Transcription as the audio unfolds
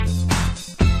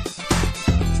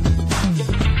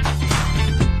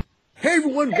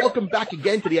everyone, welcome back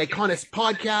again to the iConis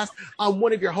podcast. I'm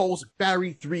one of your hosts,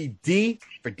 Barry 3D,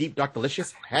 for Deep Dark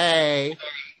Delicious. Hey,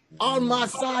 on my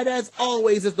side, as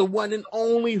always, is the one and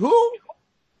only who?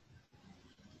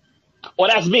 Well,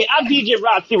 that's me. I'm DJ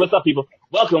Rod. See what's up, people.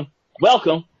 Welcome,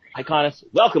 iConis.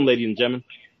 Welcome, ladies and gentlemen.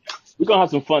 We're going to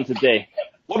have some fun today.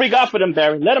 What we got for them,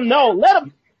 Barry? Let them know. Let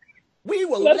them. We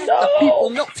will let the people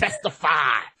know.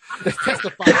 Testify.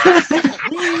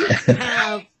 We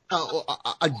have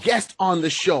a guest on the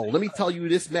show. Let me tell you,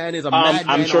 this man is a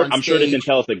madman. I'm sure they can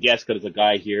tell us a guest because there's a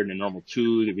guy here in the normal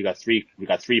two. We got three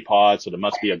pods, so there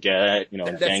must be a guest.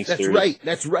 Gangsters.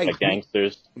 That's right. Like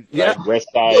gangsters. Yeah. Like West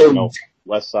Side.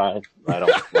 West Side. Right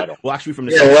on. Well, actually, from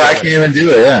the I can't even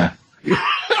do it. Yeah.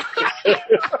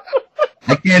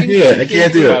 I can't do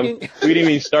it. We didn't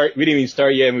even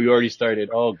start yet, and we already started.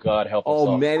 Oh God, help us!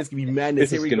 Oh man, it's gonna be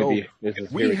madness. Here we go.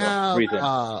 We have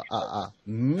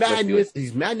madness.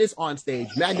 He's madness on stage,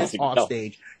 madness off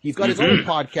stage. He's got his own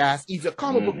podcast. He's a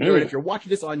comic book nerd. If you're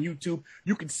watching this on YouTube,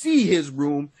 you can see his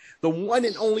room. The one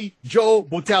and only Joe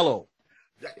Botelho.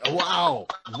 Wow.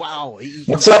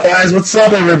 What's up, guys? What's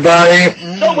up, everybody?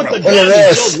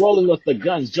 Joe's rolling with the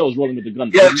guns.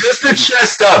 Yeah, just the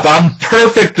chest up. I'm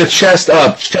perfect. The chest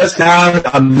up. Chest down.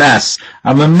 I'm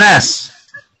a mess.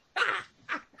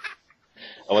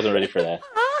 I wasn't ready for that.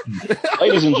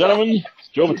 Ladies and gentlemen,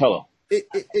 Joe Botelho.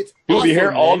 He'll be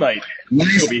here all night.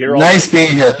 Nice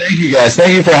being here. Thank you, guys.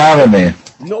 Thank you for having me.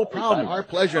 No problem. Our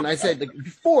pleasure. And I said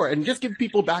before, and just give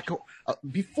people back,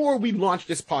 before we launched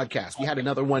this podcast, we had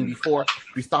another one before.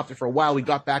 We stopped it for a while. We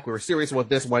got back. We were serious about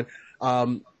this one.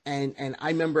 And I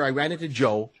remember I ran into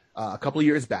Joe a couple of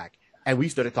years back, and we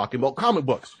started talking about comic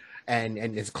books and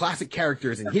his classic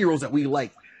characters and heroes that we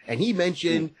like. And he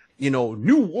mentioned,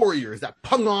 New Warriors that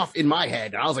pung off in my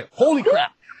head. And I was like, holy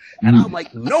crap. And I'm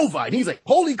like, Nova. And he's like,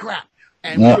 holy crap.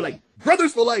 And we were like,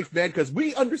 brothers for life, man, because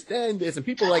we understand this. And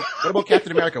people are like, what about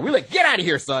Captain America? We're like, get out of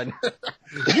here, son.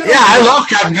 I love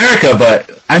Captain America,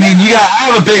 but I mean,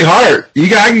 I have a big heart.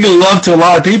 I can give love to a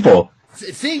lot of people.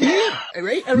 See,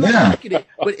 right? Everyone's liking it.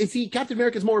 But see, Captain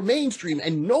America is more mainstream,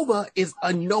 and Nova is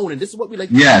unknown. And this is what we like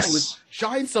to do, is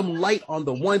shine some light on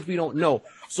the ones we don't know.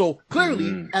 So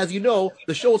clearly, as you know,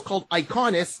 the show is called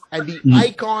iConis, and the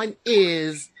icon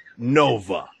is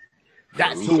Nova.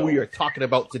 That's who we are talking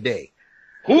about today.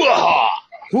 Hoo-ha!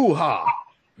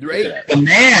 Right?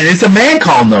 It's a man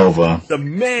called Nova. The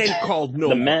man called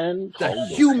Nova. The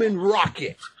human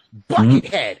rocket.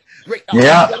 Buckethead. Right?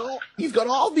 He's got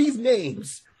all these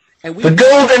names. And the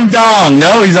Golden Dong.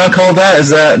 No, he's not called that. Is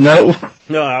that? No.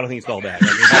 No, I don't think he's called that.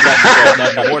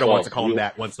 The Warden wants to call him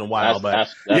that once in a while.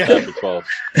 That's after 12.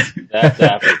 That's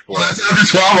after 12. That's after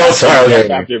 12. Oh, sorry. That's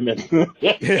after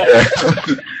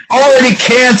Already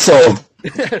canceled.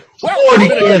 What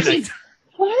happened?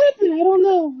 I don't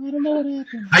know what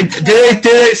happened. Did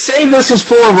I say this was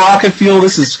full of rocket fuel?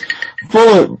 This is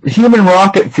full of human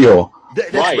rocket fuel.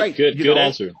 That's right. Good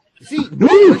answer. See,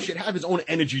 Nova should have his own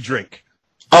energy drink.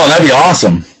 Oh, that'd be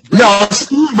awesome. No,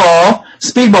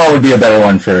 Speedball would be a better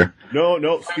one for. No,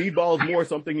 Speedball is more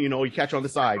something, you catch on the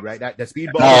side, right? That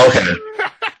Speedball. Oh, okay.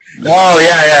 Oh,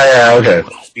 yeah, okay.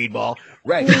 Speedball.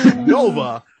 Right.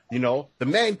 Nova, the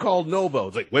man called Nova.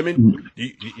 It's like, women,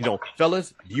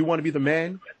 fellas, do you want to be the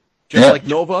man? Just like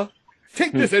Nova?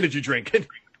 Take this energy drink.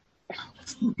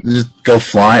 Just go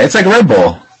fly. It's like Red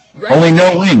Bull. Right. Only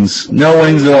no wings. No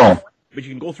wings at all. But you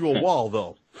can go through a wall,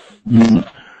 though.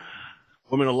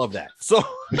 Women will love that. So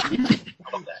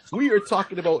we are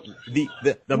talking about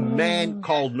the man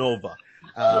called Nova.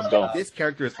 This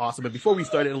character is awesome. But before we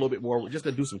start it a little bit more, we're just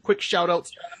going to do some quick shout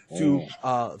outs to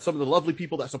some of the lovely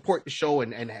people that support the show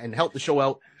and help the show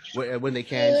out when they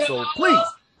can. So please,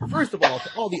 first of all, to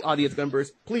all the audience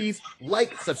members, please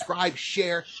like, subscribe,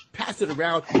 share, pass it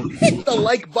around, hit the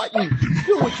like button,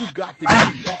 do what you got to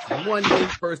do. That's one thing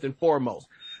first and foremost.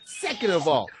 Second of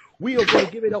all, we are going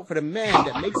to give it up for the man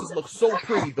that makes us look so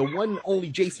pretty, the one and only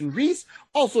Jason Reese,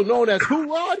 also known as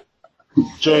who, Rod?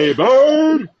 Jay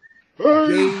Bird.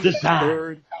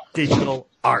 Bird Digital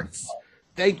Arts.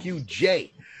 Thank you,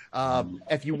 Jay.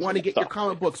 If you want to get your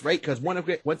comic books, right? Because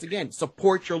once again,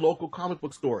 support your local comic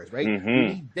book stores, right? We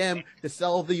need them to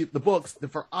sell the books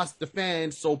for us, the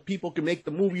fans, so people can make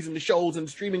the movies and the shows and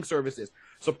the streaming services.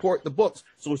 Support the books.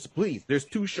 So please, there's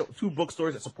two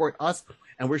bookstores that support us,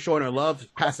 and we're showing our love.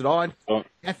 Pass it on.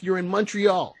 If you're in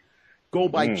Montreal, go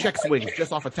by Check Swings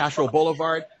just off of Tachereau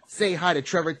Boulevard. Say hi to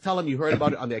Trevor. Tell him you heard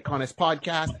about it on the iConis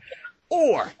podcast.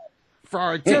 Or for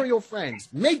our Ontario friends,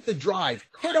 make the drive,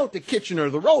 head out to Kitchener.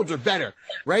 The roads are better,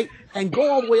 right? And go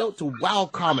all the way out to Wow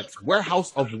Comics,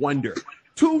 Warehouse of Wonder.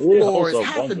 2 floors,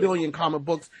 half a billion comic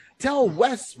books. Tell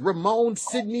Wes, Ramon,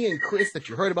 Sydney, and Chris that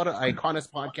you heard about it on iConis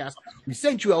podcast. We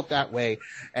sent you out that way,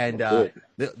 and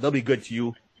they'll be good to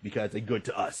you because they're good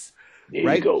to us. There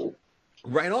right? you go.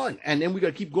 Right on. And then we got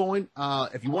to keep going.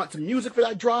 If you want some music for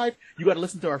that drive, you got to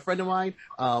listen to our friend of mine,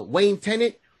 Wayne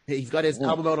Tennant. He's got his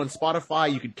album out on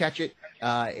Spotify. You can catch it.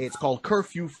 It's called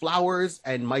Curfew Flowers,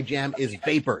 and my jam is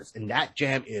Vapors, and that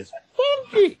jam is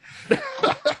funky.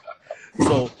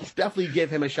 So definitely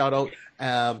give him a shout out.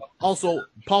 Also,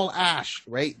 Paul Ash,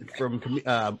 right, from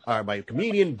my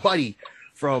comedian buddy,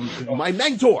 from my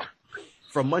mentor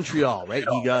from Montreal, right?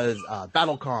 He does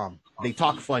Battlecom. They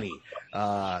Talk Funny,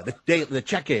 the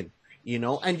Check-In, you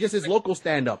know, and just his local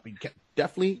stand-up.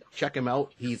 Definitely check him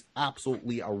out. He's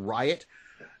absolutely a riot.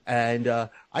 And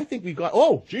I think we got,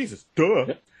 oh, Jesus,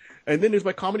 duh. And then there's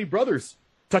my comedy brothers,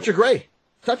 Touch of Grey,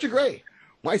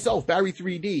 myself, Barry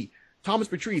 3D, Thomas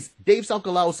Patrice, Dave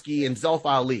Salkalowski, and Zelf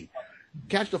Ali.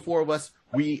 Catch the 4 of us.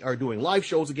 We are doing live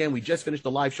shows again. We just finished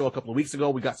the live show a couple of weeks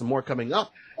ago. We got some more coming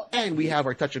up. And we have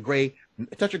our Touch of Grey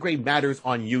Matters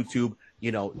on YouTube.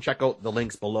 You know, check out the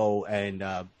links below, and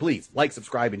please like,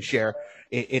 subscribe, and share.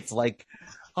 It's like,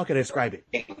 how can I describe it?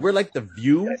 We're like The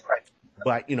View,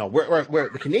 but you know, we're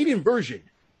the Canadian version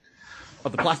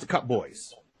of the Plastic Cup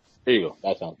Boys. There you go.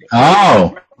 That sounds good.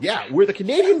 Oh, yeah, we're the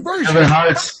Canadian version. Kevin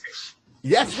Hart's.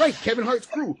 Yes, right, Kevin Hart's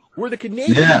crew. We're the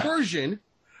Canadian version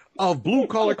of blue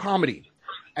collar comedy.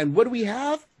 And what do we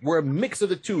have? We're a mix of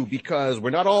the two because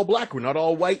we're not all black, we're not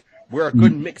all white. We're a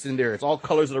good mix in there. It's all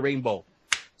colors of the rainbow.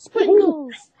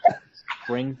 Sprinkles.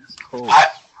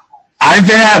 I've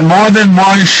been at more than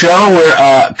one show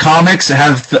where comics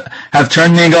have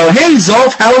turned to me and go, "Hey,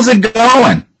 Zolf, how's it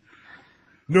going?"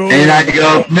 No. And I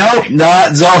go, "Nope,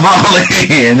 not Zolf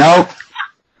Ali." Nope.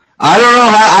 I don't know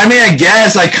how. I mean, I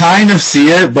guess I kind of see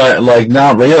it, but like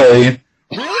not really.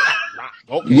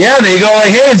 Okay. Yeah, they go like,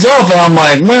 "Hey, Zolf," and I'm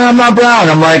like, "Well, I'm not brown.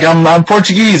 I'm like, I'm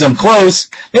Portuguese. I'm close."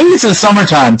 Maybe it's the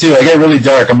summertime too. I get really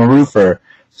dark. I'm a roofer,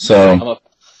 so.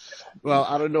 Well,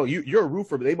 I don't know. You're a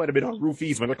roofer, but they might have been on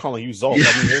roofies when they're calling you Zolf.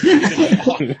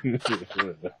 I mean,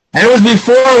 and it was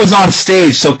before I was on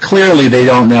stage, so clearly they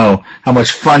don't know how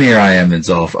much funnier I am than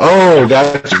Zolf. Oh,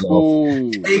 that's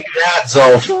Zolf. Take that,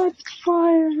 Zolf.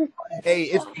 Hey,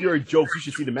 it's pure jokes. You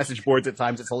should see the message boards at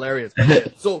times. It's hilarious.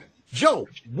 So, Joe,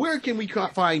 where can we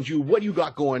find you? What you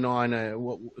got going on?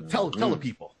 Tell the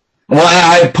people. Well,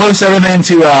 I post everything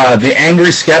to The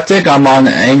Angry Skeptic. I'm on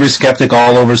Angry Skeptic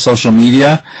all over social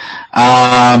media.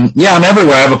 Yeah, I'm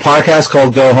everywhere. I have a podcast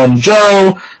called Go Home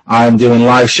Joe. I'm doing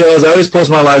live shows. I always post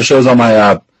my live shows on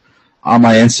my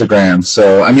Instagram.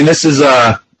 So, I mean, this is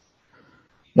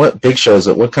what big shows?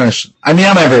 What kind of? I mean,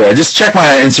 I'm everywhere. Just check my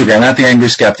Instagram at The Angry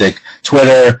Skeptic.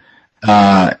 Twitter,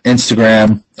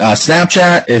 Instagram,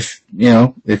 Snapchat. If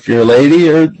you're a lady,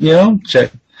 or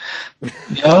check.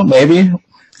 Maybe.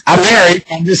 I'm married.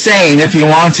 I'm just saying, if you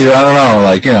want to, I don't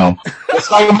know, let's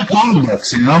talk about comic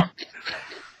books,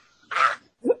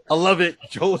 I love it.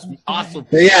 Joe's awesome.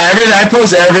 But yeah, I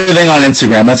post everything on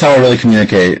Instagram. That's how I really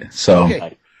communicate. So.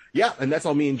 Okay. Yeah, and that's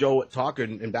how me and Joe talk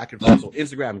and back and forth. So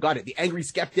Instagram, got it. The Angry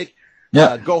Skeptic.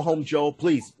 Yeah. Go Home Joe.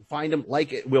 Please find him,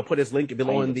 like it. We'll put his link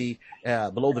below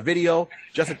below the video.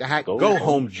 Just like the hack. Go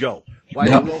Home Joe. Why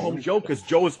do Go Home Joe? Because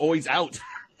Joe is always out.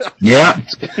 Yeah.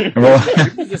 Well,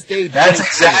 that's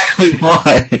exactly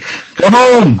why. Go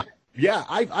home. Yeah,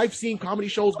 I've seen comedy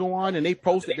shows go on, and they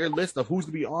posted their list of who's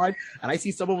to be on, and I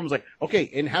see some of them like, okay,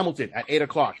 in Hamilton at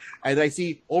 8:00, and I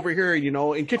see over here,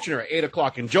 in Kitchener at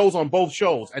 8:00, and Joe's on both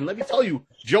shows. And let me tell you,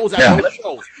 Joe's at both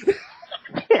shows.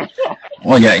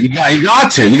 Well, yeah, you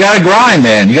got to grind,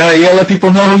 man. You gotta let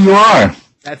people know who you are.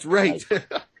 That's right.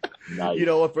 Nice.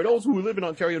 For those who live in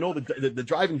Ontario know the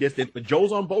driving distance, but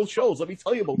Joe's on both shows. Let me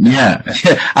tell you about that.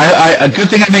 Yeah. A good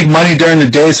thing I make money during the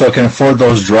day so I can afford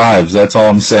those drives. That's all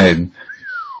I'm saying.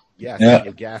 Yes, yeah.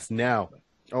 Gas now.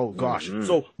 Oh, gosh. Mm-hmm.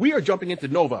 So we are jumping into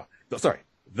Nova.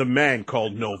 The Man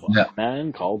Called Nova. Yeah. The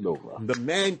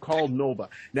Man Called Nova.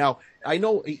 Now, I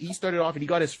know he started off and he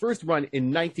got his first run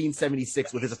in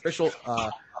 1976 with his official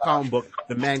comic book,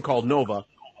 The Man Called Nova.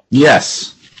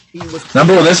 Yes.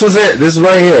 Remember, this was it. This is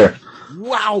right here.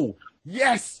 Wow.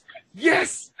 Yes.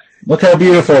 Look how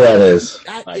beautiful that is.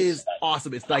 That is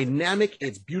awesome. It's dynamic.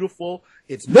 It's beautiful.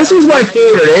 This was my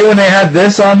favorite, when they had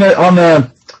this on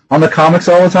the comics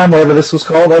all the time, whatever this was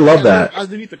called. I love that.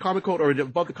 Underneath the comic code or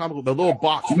above the comic code, the little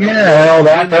box. Yeah,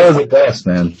 that was the best,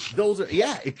 man. Those are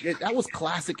that was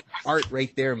classic art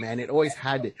right there, man. It always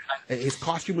had it. His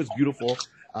costume was beautiful.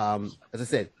 As I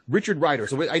said, Richard Rider.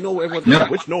 So I know everyone's like,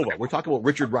 which Nova? We're talking about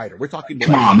Richard Rider. We're talking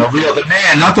about... Come on, the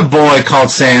man, not the boy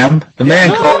called Sam. The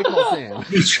man called Sam.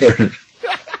 Richard.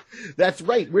 That's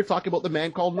right. We're talking about the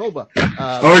man called Nova. Or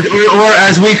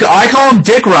as I call him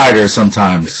Dick Rider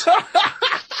sometimes.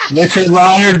 Richard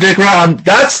Rider, Dick Rider.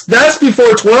 That's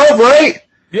before 12, right?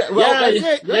 Yeah, well,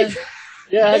 that's it, right?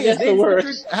 Yeah, I guess the word.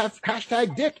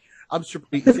 Hashtag Dick. I'm sure.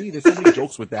 See, there's so many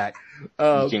jokes with that.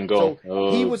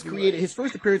 He was created. His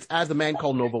first appearance as the man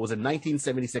called Nova was in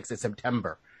 1976 in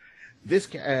September. This,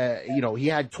 he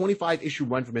had 25 issue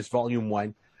run from his volume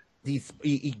 1.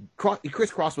 He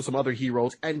crisscrossed with some other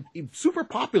heroes, and he's super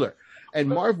popular. And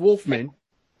Marv Wolfman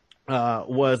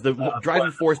was the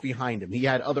driving force behind him. He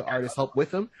had other artists help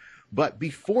with him, but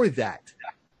before that,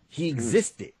 he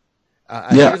existed.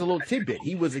 Here's a little tidbit: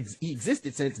 he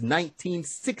existed since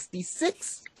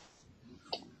 1966,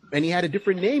 and he had a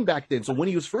different name back then. So when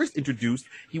he was first introduced,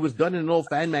 he was done in an old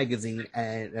fan magazine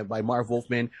and by Marv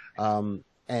Wolfman. And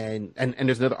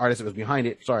there's another artist that was behind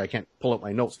it. Sorry, I can't pull up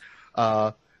my notes.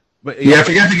 But I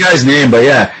forget the guy's name, but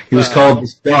he was called the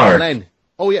Star. Len.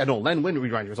 Oh yeah, no, Len Wynn.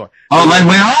 Sorry. Oh, Len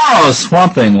Wynn. Oh,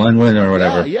 Swamp Thing, Len Wynn or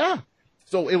whatever. Yeah.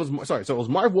 So it was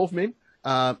Marv Wolfman.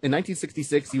 In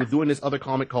 1966, he was doing this other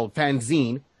comic called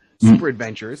Fanzine, Super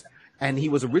Adventures, and he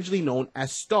was originally known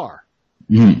as Star.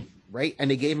 Right,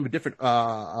 and they gave him a different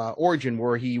origin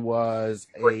where he was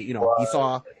he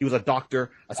was a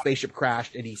doctor. A spaceship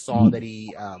crashed, and he saw that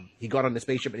he got on the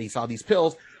spaceship and he saw these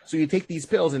pills. So you take these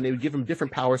pills, and they would give him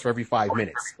different powers for every 5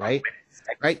 minutes. Right,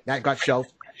 that got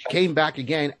shelved. Came back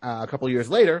again a couple of years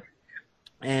later,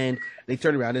 and they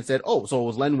turned around and said, "Oh, so it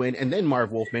was Len Wynn and then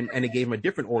Marv Wolfman," and they gave him a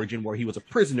different origin where he was a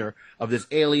prisoner of this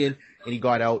alien, and he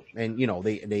got out, and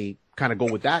they kind of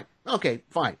go with that. Okay,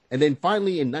 fine. And then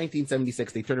finally in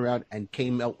 1976, they turned around and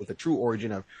came out with the true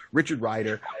origin of Richard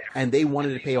Rider, and they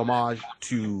wanted to pay homage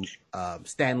to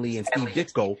Stan Lee and Steve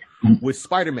Ditko with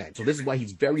Spider-Man. So this is why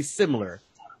he's very similar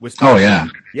with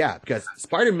Spider-Man. Yeah, because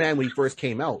Spider-Man, when he first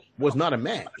came out, was not a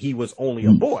man. He was only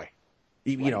a boy.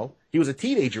 He was a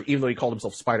teenager, even though he called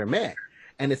himself Spider-Man.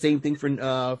 And the same thing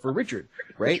for Richard,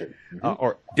 right?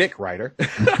 Or Dick Rider.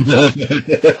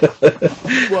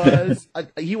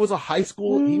 He was a high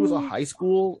school,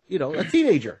 a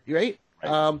teenager, right?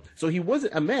 So he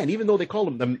wasn't a man, even though they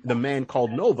called him the man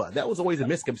called Nova. That was always a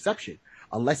misconception.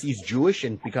 Unless he's Jewish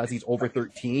and because he's over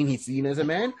 13, he's seen as a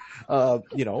man. A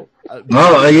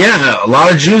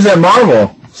lot of Jews at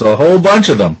Marvel, so a whole bunch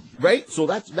of them. Right? So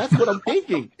that's what I'm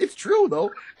thinking. It's true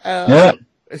though.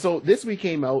 So this week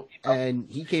came out, and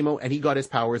he got his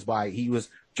powers he was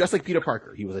just like Peter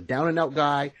Parker. He was a down and out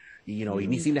guy.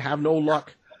 He seemed to have no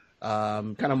luck,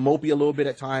 kind of mopey a little bit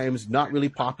at times, not really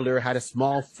popular, had a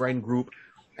small friend group,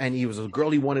 and he was a girl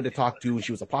he wanted to talk to.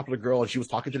 She was a popular girl, and she was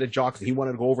talking to the jocks, and he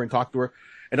wanted to go over and talk to her.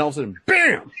 And all of a sudden,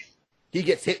 bam! He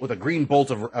gets hit with a green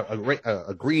bolt of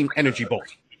a green energy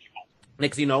bolt.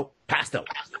 Next thing you know, passed out.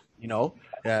 He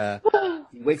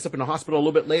wakes up in the hospital a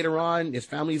little bit later on. His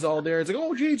family's all there. It's like,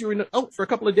 oh, geez, you were out for a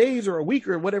couple of days or a week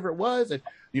or whatever it was. And,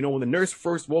 when the nurse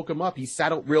first woke him up, he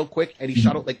sat out real quick and he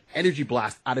shot out like energy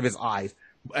blast out of his eyes.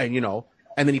 And, and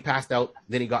then he passed out.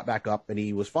 Then he got back up and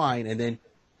he was fine. And then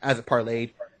as it parlayed,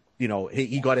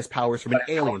 he got his powers from an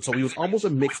alien. So he was almost a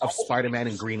mix of Spider-Man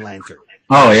and Green Lantern.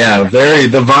 Oh, yeah.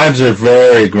 The vibes are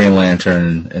very Green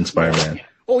Lantern and Spider-Man.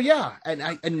 Oh, yeah.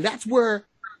 And that's where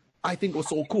I think was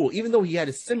so cool. Even though he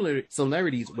had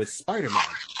similarities with Spider-Man,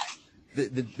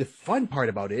 the fun part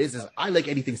about it is I like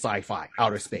anything sci-fi,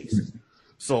 outer space.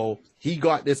 So he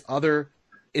got this other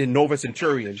Nova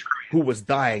Centurion who was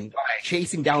dying,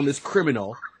 chasing down this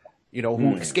criminal,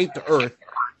 who escaped to Earth.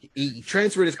 He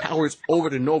transferred his powers over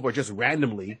to Nova just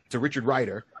randomly to Richard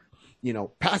Rider,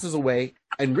 passes away,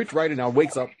 and Rich Rider now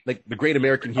wakes up like the great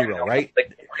American hero, right?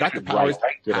 Got the powers,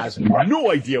 has no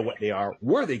idea what they are,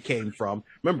 where they came from.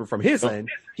 Remember, from his end,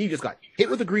 he just got hit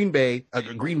with a green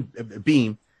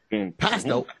beam, passed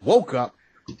out, woke up.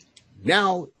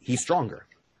 Now he's stronger.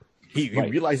 He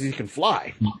realizes he can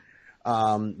fly.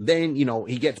 Then,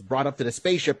 he gets brought up to the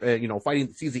spaceship,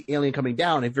 sees the alien coming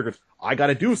down and figures, I got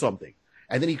to do something.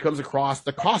 And then he comes across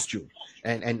the costume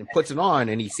and puts it on,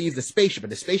 and he sees the spaceship.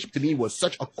 And the spaceship to me was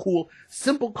such a cool,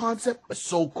 simple concept, but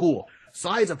so cool.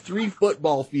 Size of 3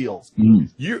 football fields.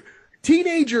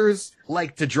 Teenagers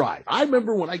like to drive. I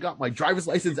remember when I got my driver's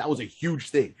license, that was a huge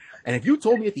thing. And if you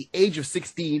told me at the age of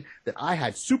 16 that I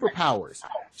had superpowers,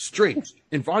 strength,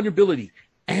 invulnerability,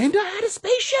 and I had a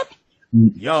spaceship,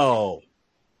 yo,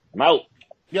 I'm out.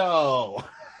 Yo.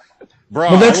 Bro,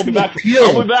 I won't be back.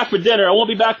 I won't be back for dinner. I won't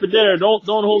be back for dinner. Don't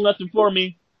hold nothing for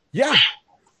me. Yeah.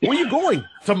 Where are you going?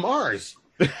 To Mars.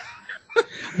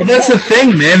 But that's the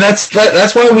thing, man.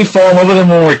 That's why we fall in love with them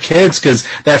when we're kids, because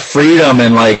that freedom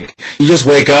and like you just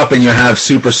wake up and you have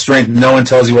super strength. No one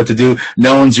tells you what to do.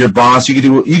 No one's your boss. You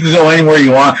can go anywhere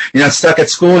you want. You're not stuck at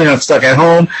school. You're not stuck at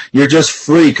home. You're just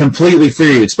free, completely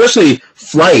free. Especially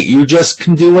flight. You just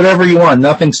can do whatever you want.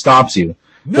 Nothing stops you.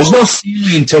 No. There's no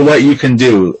ceiling to what you can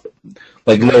do.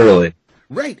 Like literally.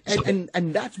 Right.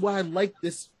 And that's why I like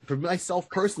this for myself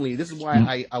personally. This is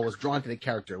why I was drawn to the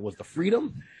character. It was the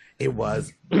freedom. It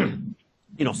was,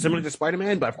 similar to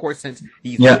Spider-Man, but of course, since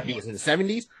he was in the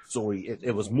 70s, so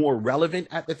it was more relevant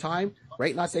at the time,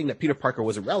 right? Not saying that Peter Parker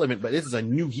was irrelevant, but this is a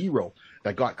new hero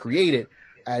that got created.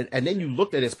 And then you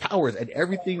looked at his powers and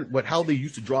everything, but how they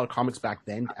used to draw the comics back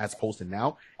then as opposed to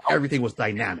now, everything was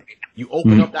dynamic. You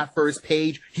open up that first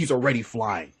page, he's already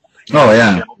flying. Oh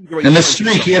yeah, and the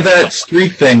streak, he had that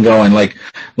streak thing going, like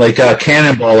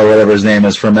Cannonball or whatever his name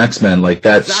is from X-Men, like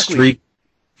that streak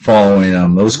following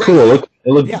him. It was cool. It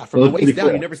looked from the waist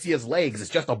down, you never see his legs. It's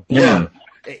just a blur.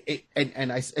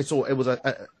 Yeah. So it was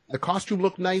the costume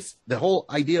looked nice. The whole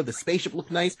idea of the spaceship looked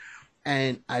nice,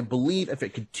 and I believe if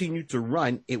it continued to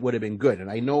run, it would have been good. And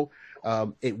I know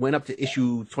it went up to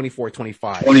issue 24,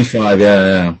 25. 25,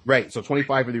 yeah. Right. So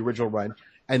 25 for the original run.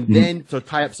 And then to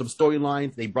tie up some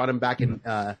storylines, they brought him back in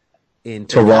to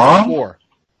Rom.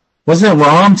 Wasn't it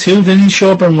Rom too? Didn't he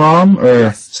show up in Rom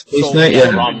or Space Knight? Yeah,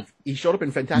 Rom. He showed up in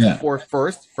Fantastic Four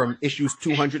first from issues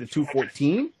 200 to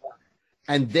 214,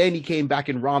 and then he came back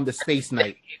in Rom the Space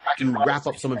Knight to wrap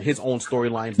up some of his own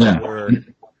storylines that were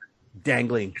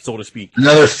dangling, so to speak.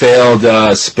 Another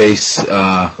failed space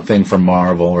thing from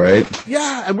Marvel, right?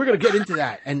 Yeah, and we're gonna get into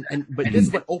that, but this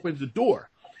is what opens the door,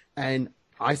 and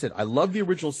I said, I love the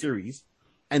original series,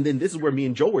 and then this is where me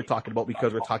and Joe were talking about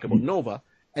because we're talking about Nova,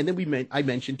 and then I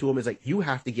mentioned to him, is like, you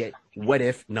have to get What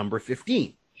If number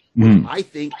 15. I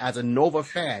think as a Nova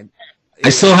fan, I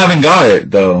still haven't got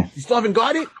it though. You still haven't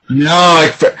got it? No,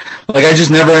 I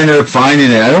just never ended up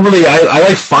finding it. I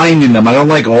like finding them. I don't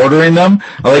like ordering them.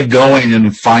 I like going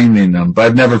and finding them, but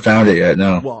I've never found it yet.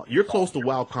 No. Well, you're close to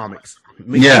WoW Comics.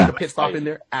 Make sure a pit stop in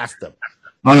there. Ask them.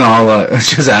 Oh no, I'll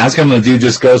just ask him. The dude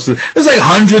just goes through. There's like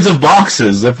hundreds of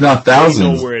boxes, if not thousands.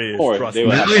 They know where it is. Trust me.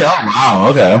 Really? Oh wow,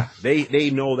 okay.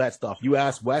 They know that stuff. You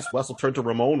ask Wes will turn to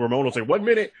Ramon. Ramon will say 1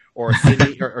 minute, or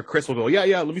Sydney or Chris will go,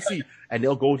 yeah, let me see, and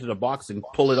they'll go to the box and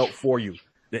pull it out for you.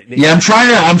 I'm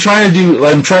trying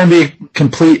to be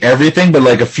complete everything, but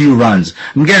like a few runs.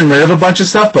 I'm getting rid of a bunch of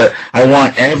stuff, but I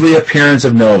want every appearance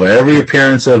of Nova, every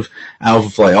appearance of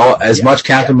Alpha Flight, as much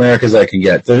Captain America as I can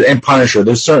get, and Punisher.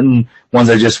 There's certain ones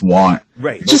I just want.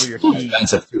 Right, it's just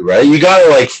expensive too, right? You gotta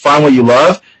like find what you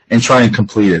love and try and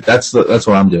complete it. That's what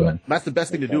I'm doing. That's the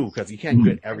best thing to do because you can't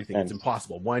get everything. It's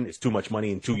impossible. One, it's too much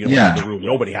money, and two, you don't have the room.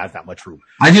 Nobody has that much room.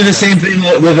 I do the same thing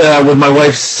with my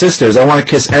wife's sisters. I want to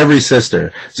kiss every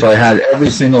sister, so I had every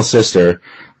single sister,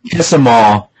 kiss them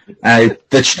all. The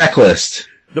checklist.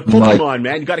 The Pokemon,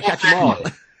 man, you got to catch them all.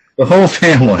 The whole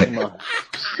family.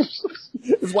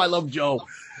 This is why I love Joe.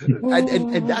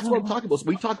 And that's what I'm talking about. So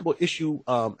we talked about issue,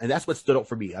 and that's what stood out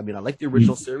for me. I mean, I like the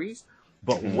original series,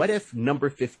 but What If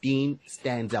number 15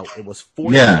 stands out? It was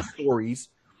 40 stories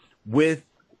with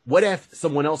what if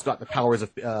someone else got the powers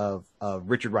of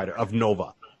Richard Rider, of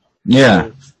Nova? Yeah.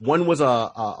 So one was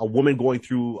a woman going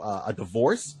through a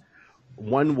divorce.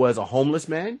 One was a homeless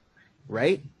man,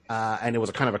 right? And it was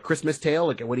a kind of a Christmas tale,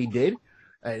 like what he did.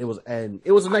 It was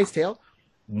a nice tale.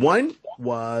 One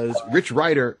was Rich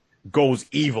Rider goes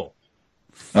evil.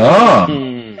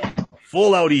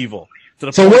 Full out evil.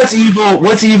 So what's evil?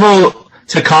 What's evil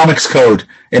to Comics Code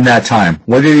in that time?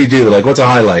 What did he do? Like, what's a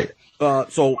highlight?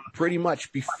 So pretty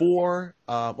much before.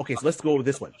 Okay, so let's go to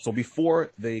this one. So before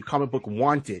the comic book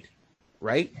Wanted,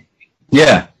 right?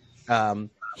 Yeah.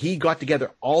 He got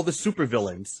together all the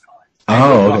supervillains.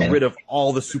 Got rid of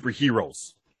all the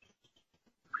superheroes.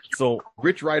 So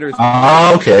Rich Rider's.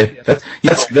 Okay.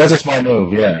 That's a smart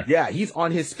move. Yeah. Yeah, he's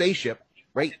on his spaceship,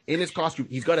 right? In his costume,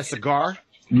 he's got a cigar.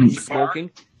 He's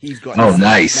smoking. He's got.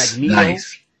 Nice. Magneto.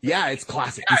 Nice. Yeah, it's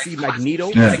classic. You see Magneto.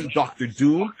 You see Doctor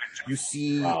Doom. You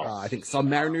see, I think,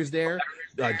 Submariner's there.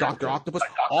 Doctor Octopus.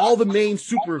 All the main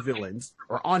supervillains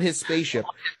are on his spaceship,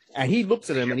 and he looks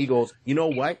at him and he goes, "You know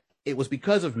what? It was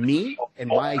because of me and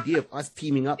my idea of us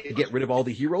teaming up to get rid of all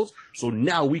the heroes. So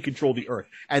now we control the Earth."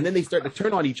 And then they start to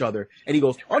turn on each other. And he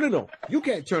goes, "Oh, no, you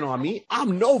can't turn on me.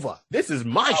 I'm Nova. This is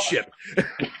my ship."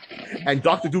 And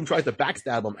Dr. Doom tries to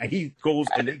backstab him. And he goes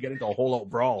and they get into a whole out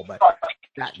brawl. But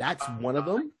that's one of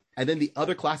them. And then the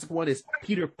other classic one is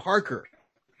Peter Parker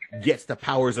gets the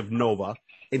powers of Nova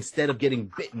instead of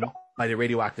getting bitten by the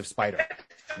radioactive spider.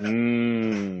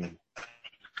 There's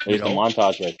a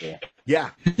montage right there.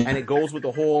 Yeah, and it goes with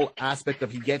the whole aspect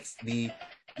of he gets the,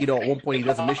 at one point he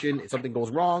does a mission, something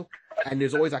goes wrong, and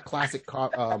there's always that classic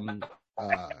comic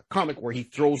where he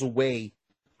throws away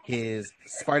his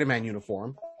Spider-Man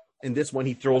uniform. In this one,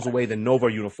 he throws away the Nova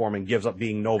uniform and gives up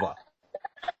being Nova.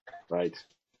 Right.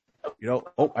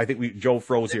 I think Joe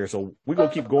froze here, so we're going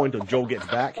to keep going until Joe gets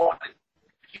back.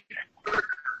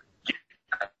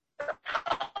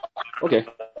 Okay.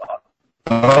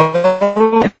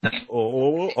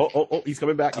 Oh, he's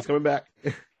coming back.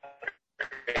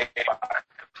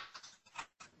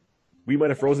 We might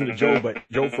have frozen to Joe, but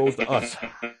Joe froze to us.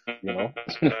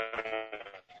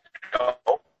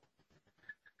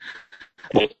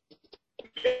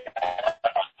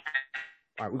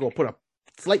 All right, we're going to put a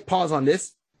slight pause on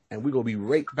this, and we're going to be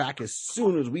right back as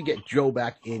soon as we get Joe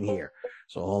back in here.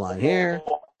 So hold on here.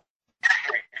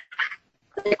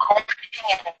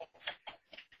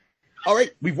 All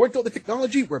right, we've worked out the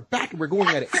technology. We're back and we're going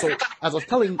at it. So as I was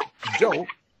telling Joe,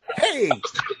 hey,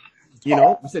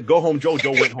 we said go home, Joe.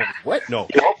 Joe went home. What? No.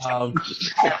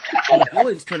 The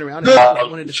villains turned around and that was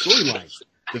one of the storylines.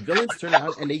 The villains turned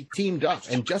around and they teamed up,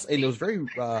 and it was very,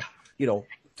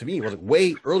 to me, it was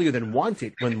way earlier than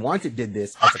Wanted, when Wanted did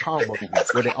this as a comic book,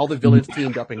 where all the villains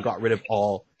teamed up and got rid of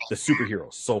all the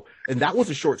superheroes. So, and that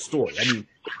was a short story. I mean,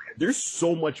 there's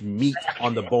so much meat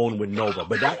on the bone with Nova,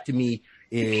 but that to me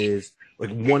is like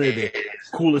one of the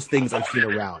coolest things I've seen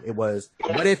around. It was,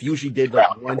 What If usually did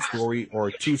like one story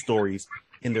or two stories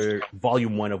in their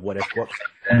volume 1 of What If books.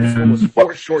 This one was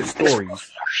 4 short stories.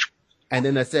 And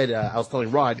then I said, I was telling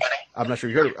Rod, I'm not sure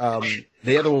you heard,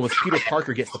 the other one was Peter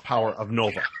Parker gets the power of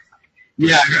Nova.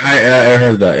 Yeah, I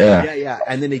heard that, Yeah.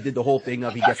 And then they did the whole thing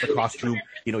of he gets the costume,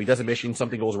 he does a mission,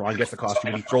 something goes wrong, gets the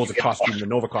costume, and he throws the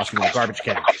Nova costume in a garbage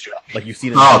can. Like you've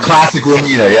seen it. Oh, classic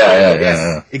Romita,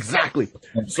 yeah. Exactly.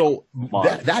 So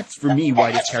that's for me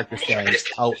why this character stands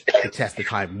out the test of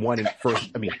time.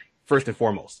 First and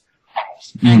foremost.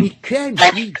 And he can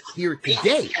be here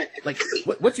today. Like,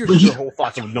 what's your whole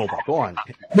thoughts on Nova? Go on.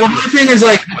 Well, the thing is,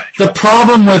 like, the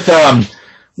problem with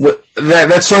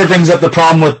that sort of brings up the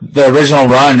problem with the original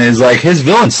run is, like, his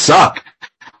villains suck.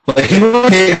 Like, he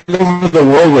would take over the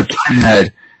world with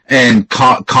Pinhead and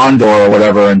Condor or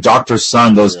whatever, and Dr.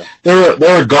 Sun. They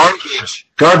were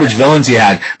garbage villains he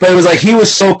had. But it was like, he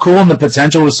was so cool, and the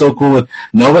potential was so cool with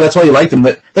Nova. That's why you liked him.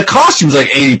 But the costume's like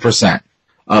 80%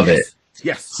 of it.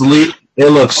 Yes. It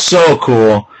looks so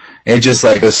cool. It just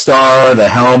like the star, the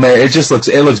helmet. It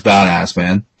looks badass,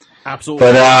 man.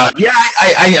 Absolutely. But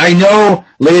I know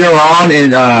later on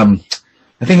in I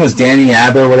think it was Danny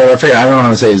Abbott or whatever. I don't know how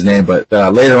to say his name, but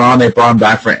later on they brought him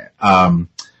back for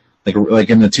like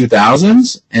in the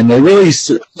 2000s, and they really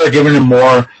started giving him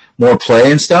more play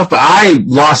and stuff. But I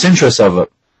lost interest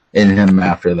in him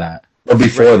after that or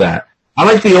before that. I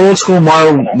like the old school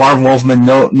Marv Wolfman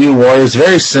New Warriors.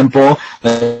 Very simple.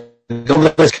 Like,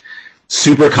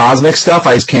 super cosmic stuff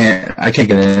I can't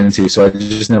get into, so I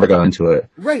just never got into it.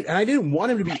 Right, and I didn't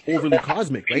want him to be overly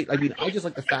cosmic, right? I mean, I just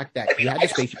like the fact that he had the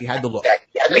spaceship, he had the look.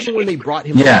 Especially when they brought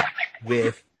him back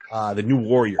with the New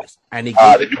Warriors, and they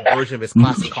gave him a version of his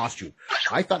classic costume.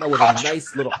 I thought that was a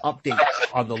nice little update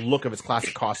on the look of his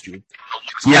classic costume.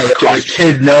 Yeah,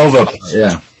 Kid Nova.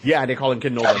 Yeah, they call him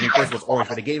Kid Nova. I mean, first it was orange,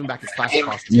 but they gave him back his classic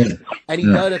costume. Yeah. And he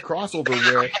did a crossover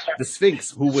where the Sphinx,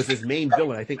 who was his main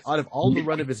villain, I think out of all the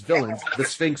run of his villains, the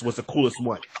Sphinx was the coolest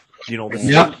one. The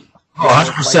Sphinx,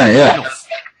 100%, yeah.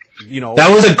 That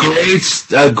was a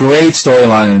great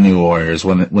storyline in New Warriors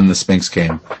when the Sphinx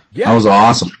came. Yeah. That was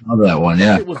awesome. I love that one,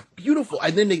 yeah. It was beautiful.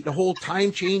 And then the whole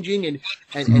time changing and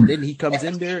then he comes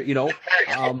in there,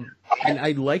 and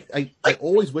I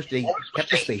always wished they kept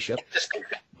the spaceship.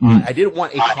 I didn't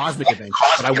want a cosmic adventure,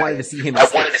 but I wanted to see him in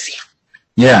space.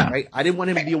 Yeah. Right? I didn't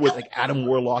want him to deal with like Adam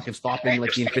Warlock and stopping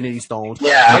like the Infinity Stones.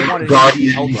 Yeah. I wanted him to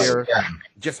be out there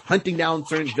just hunting down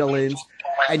certain villains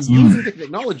and using the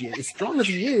technology. As strong as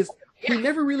he is, he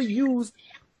never really used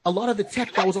a lot of the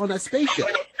tech that was on that spaceship.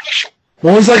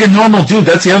 Well, he's like a normal dude.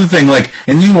 That's the other thing. Like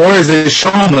in New Warriors, they show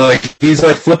him like he's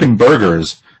like flipping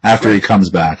burgers after he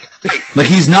comes back. Like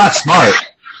he's not smart.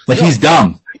 Like he's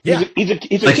dumb. Yeah, he's a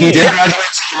like he did graduate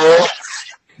school.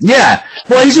 Yeah,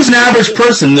 well, he's just an average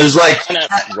person. There's like,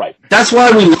 that's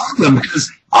why we love him, because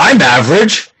I'm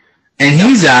average and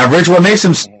he's average. What makes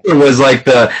him super was like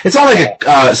it's not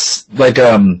like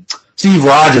Steve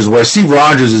Rogers, where Steve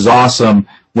Rogers is awesome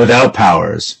without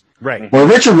powers. Right. Where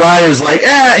Richard Ryder's like,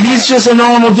 he's just a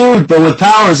normal dude, but with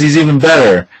powers, he's even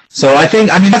better. So I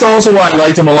mean, that's also why I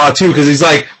liked him a lot too, because he's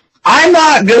like, I'm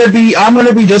gonna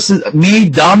be just me,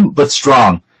 dumb, but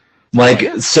strong.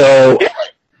 Like, so,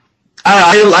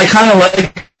 I kind of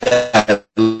like that.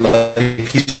 Like,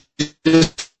 he's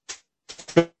just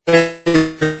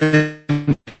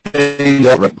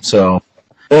So,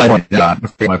 my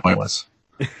point was.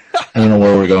 I don't know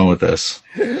where we're going with this.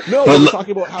 No, we're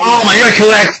talking about how. Oh my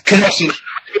God, connection.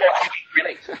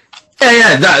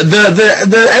 Yeah,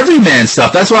 the everyman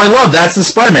stuff. That's what I love. That's the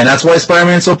Spider-Man. That's why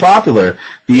Spider-Man's so popular.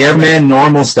 The everyman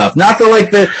normal stuff, not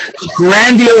the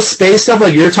grandiose space stuff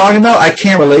like you're talking about. I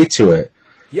can't relate to it.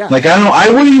 Yeah, like I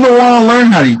wouldn't even want to learn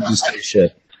how to use this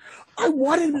spaceship. I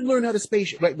wanted him to learn how to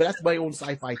spaceship, right? But that's my own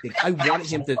sci-fi thing. I wanted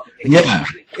him to. Yeah.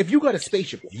 If you got a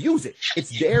spaceship, use it.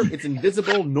 It's there. It's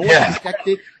invisible. No one can detect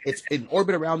it. It's in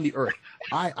orbit around the Earth.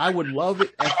 I would love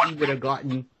it if he would have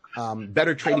gotten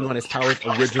better training on his powers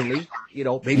originally.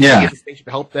 Maybe a spaceship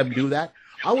to help them do that.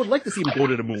 I would like to see him go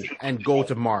to the moon and go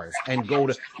to Mars and go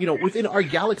to, within our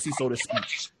galaxy, so to speak,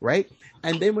 right?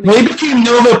 And then when he became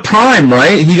Nova Prime,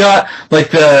 right? He got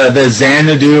the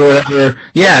Xanadu or whatever.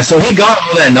 Yeah, so he got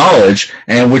all that knowledge,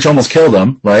 and which almost killed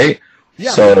him, right?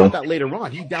 Yeah, so he got that later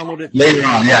on. He downloaded it later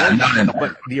on, yeah.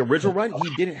 But the original run,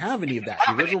 he didn't have any of that.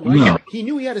 The original run, he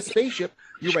knew he had a spaceship.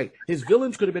 You're right. His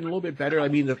villains could have been a little bit better. I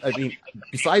mean,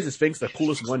 besides the Sphinx, the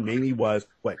coolest one maybe was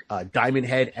Diamond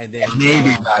Head, and then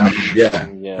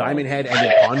Diamond Head, and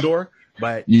then Condor.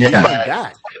 But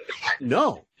that,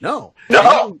 no.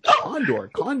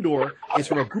 Condor is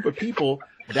from a group of people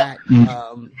that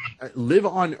live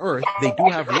on Earth. They do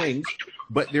have wings,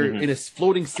 but they're in a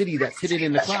floating city that's hidden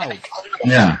in the clouds.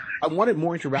 Yeah. I wanted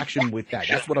more interaction with that.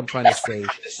 That's what I'm trying to say,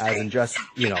 as in just,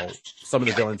 some of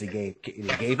the villains he gave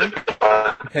him.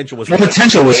 Potential was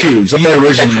huge.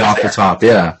 Originally off the top,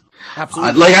 yeah.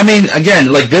 Absolutely.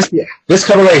 Again, this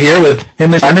cover right here with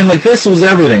him, this was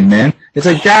everything, man. It's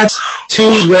that's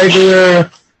two regular,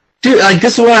 dude,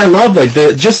 this is what I love,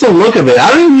 just the look of it.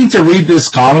 I don't even need to read this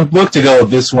comic book to go,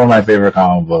 this is one of my favorite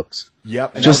comic books.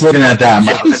 Yep. Just looking at that,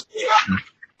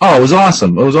 oh, it was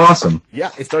awesome. It was awesome.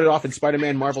 Yeah, it started off in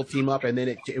Spider-Man Marvel team up, and then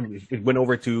it went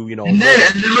over to, And then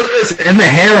look at this, and the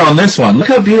hair on this one. Look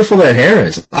how beautiful that hair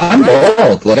is. I'm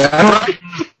bald.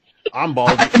 I'm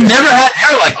bald. I've never had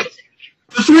hair like this.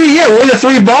 We're the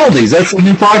three baldies. That's the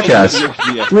new podcast.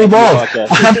 Three bald.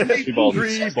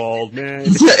 Three bald, man.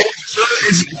 It's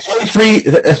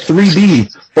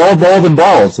 3B. Bald, and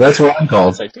bald. That's what I'm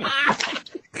called.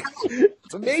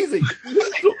 It's amazing.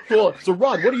 So,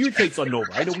 Rod, what are your takes on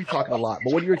Nova? I know we talk a lot,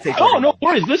 but what are your takes on Nova? Nova? No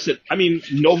worries. Listen,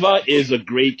 Nova is a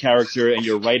great character, and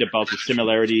you're right about the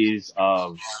similarities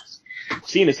of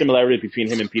seeing the similarity between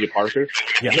him and Peter Parker.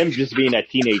 Yeah. Him just being that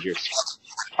teenager.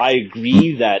 I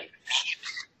agree that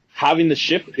having the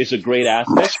ship is a great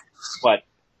aspect, but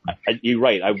you're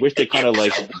right. I wish they kind of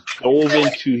dove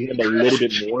into him a little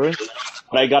bit more.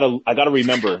 But I gotta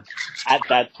remember, at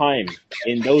that time,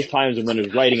 in those times when it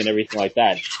was writing and everything like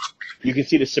that, you can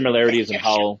see the similarities in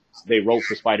how they wrote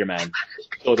for Spider-Man.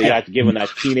 So they had to give him that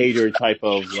teenager type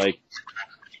of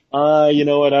you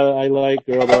know what, I like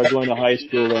girls are going to high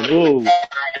school and ooh,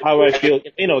 how I feel,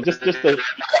 just the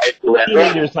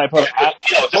teenager type of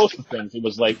approach to things. It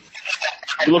was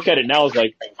you look at it now, it's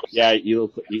yeah,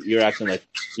 you're acting like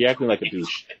a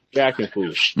douche. You're acting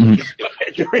foolish. Mm-hmm.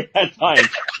 During that time,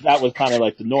 that was kind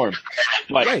of the norm.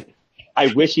 But I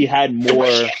wish he had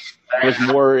was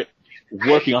more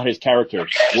working on his character,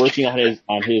 working on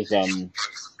his villains.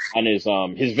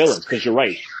 Because you're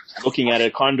right, looking at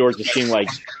it, Condor just seemed like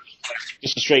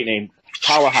just a straight name,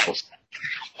 Powerhouse.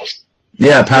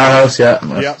 Yeah, Powerhouse. Yeah.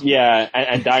 Yeah,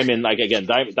 and Diamond,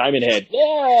 Diamond Head.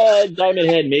 Yeah, Diamond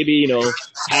Head. Maybe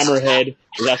Hammerhead.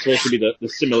 That's supposed to be the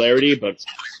similarity, but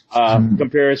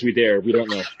comparison we don't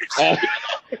know. Yeah,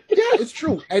 it's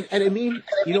true. And I mean,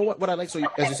 you know what I like? So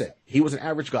as you said, he was an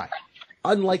average guy.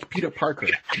 Unlike Peter Parker,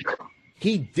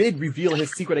 he did reveal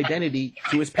his secret identity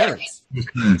to his parents.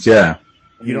 Yeah.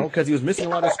 Because he was missing a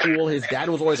lot of school. His dad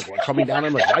was always coming down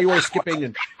on him, why are you always skipping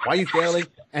and why are you failing?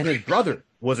 And his brother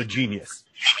was a genius.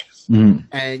 And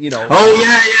Oh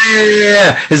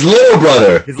yeah. His little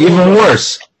brother, even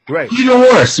worse. Right. Even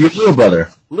worse. Your little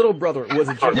brother. Little brother was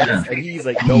a genius, and he's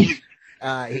no.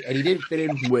 And he didn't fit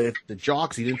in with the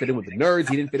jocks. He didn't fit in with the nerds.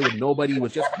 He didn't fit in with nobody. He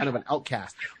was just kind of an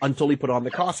outcast until he put on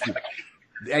the costume.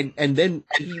 And then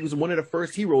he was one of the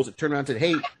first heroes that turned around and said,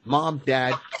 "Hey, Mom,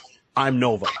 Dad, I'm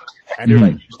Nova." And they're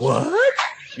like, "What?"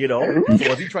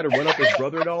 So as he tried to run up his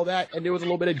brother and all that, and there was a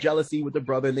little bit of jealousy with the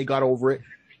brother, and they got over it.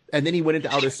 And then he went into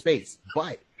outer space.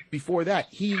 But before that,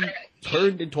 he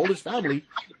turned and told his family,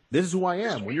 "This is who I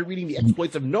am. When you're reading the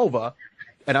exploits of Nova,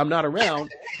 and I'm not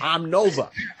around, I'm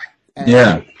Nova."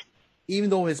 And even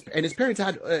though his parents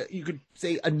had, you could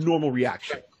say, a normal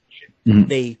reaction.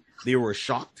 Mm-hmm. They were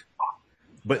shocked,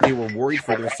 but they were worried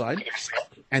for their son.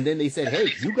 And then they said,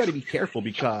 hey, you got to be careful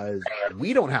because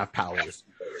we don't have powers.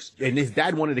 And his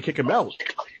dad wanted to kick him out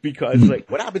because,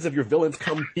 like, what happens if your villains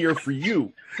come here for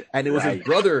you? And it was his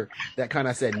brother that kind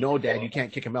of said, no, Dad, you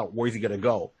can't kick him out. Where's he going to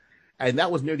go? And that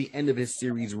was near the end of his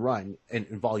series run in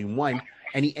Volume 1.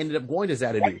 And he ended up going to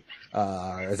Xanadar.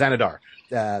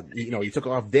 He took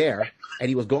off there, and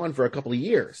he was gone for a couple of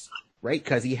years, right?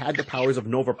 Because he had the powers of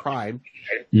Nova Prime.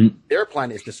 Their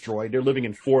planet is destroyed. They're living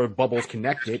in 4 bubbles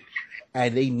connected.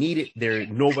 And they needed their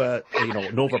Nova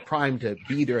Prime to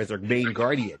be there as their main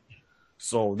guardian.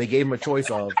 So they gave him a choice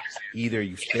of either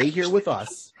you stay here with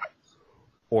us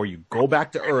or you go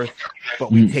back to Earth,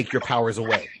 but we take your powers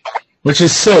away. Which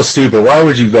is so stupid. Why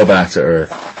would you go back to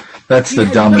Earth? That's the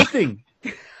dumbest thing.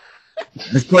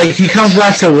 It's like he comes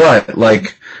back to what?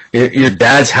 Like your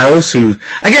dad's house? Who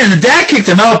again? The dad kicked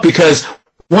him out because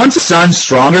once a son's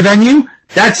stronger than you,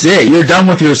 that's it. You're done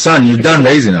with your son. You're done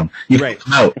raising him. You kick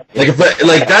him out.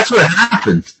 Like that's what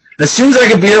happens. As soon as I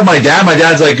can beat up my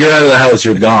dad's like, "You're out of the house.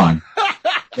 You're gone."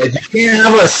 Like, you can't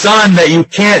have a son that you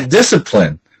can't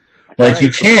discipline. Like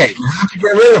you can't. You have to get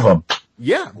rid of him.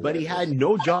 Yeah, but he had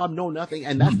no job, no nothing,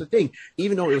 and that's the thing.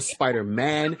 Even though it was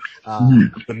Spider-Man,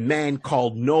 the man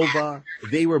called Nova,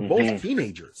 they were both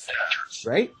teenagers,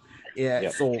 right? Yeah,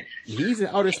 so he's in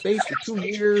outer space for 2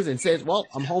 years and says, well,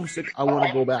 I'm homesick, I want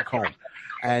to go back home.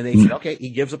 And they said, okay, he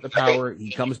gives up the power,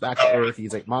 he comes back to Earth,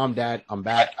 he's like, Mom, Dad, I'm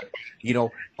back.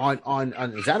 On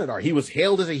Xanadar, he was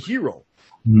hailed as a hero.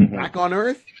 Back on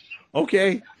Earth?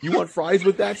 Okay, you want fries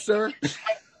with that, sir?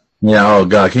 Yeah, oh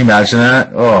God, can you imagine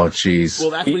that? Oh, jeez. Well,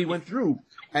 that's what he went through.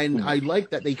 And I like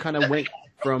that they kind of went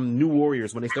from New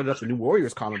Warriors, when they started up the New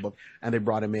Warriors comic book, and they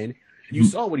brought him in. You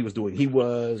saw what he was doing. He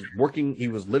was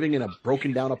living in a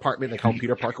broken down apartment, like how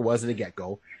Peter Parker was in the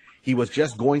get-go. He was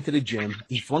just going to the gym.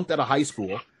 He flunked out of high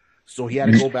school, so he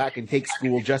had to go back and take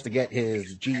school just to get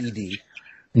his GED.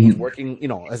 He's working,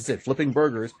 as I said, flipping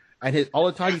burgers, and all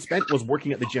the time he spent was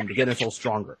working at the gym to get himself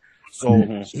stronger.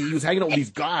 So he was hanging out with these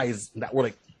guys that were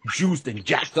like juiced and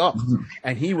jacked up,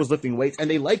 and he was lifting weights, and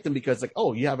they liked him because like,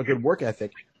 oh, you have a good work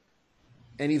ethic.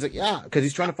 And he's like, yeah, because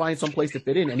he's trying to find some place to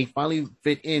fit in, and he finally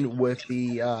fit in with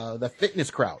the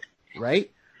fitness crowd,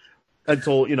 right?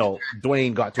 Until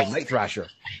Dwayne got to a Night Thrasher.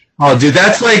 Oh, dude,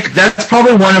 that's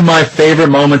probably one of my favorite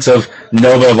moments of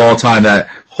Nova of all time. That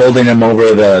holding him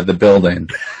over the building.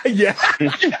 Yeah,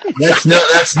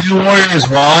 that's New Warriors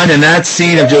 1, and that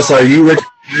scene of just are you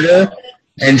Richard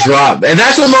and drop, and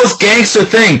that's the most gangster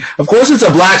thing. Of course, it's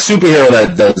a black superhero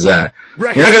that does that.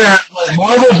 Right. You're not gonna have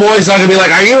Marvel Boy's not gonna be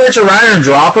like, "Are you Richard Rider?" and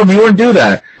drop him. He wouldn't do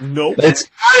that. Nope. It's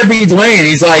gotta be Dwayne.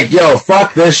 He's like, "Yo,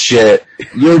 fuck this shit.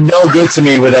 You're no good to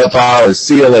me without powers.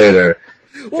 See you later."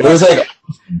 Well, it was like,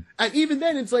 and even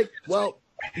then, it's like, well,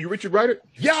 you Richard Rider?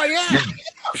 Yeah, I am.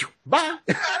 Bye.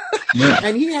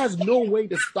 And he has no way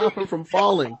to stop him from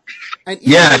falling. And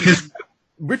because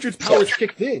Richard's powers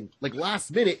kicked in. Like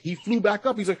last minute, he flew back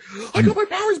up. He's like, I got my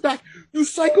powers back. You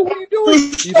psycho, what are you doing?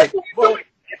 He's like, well,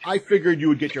 I figured you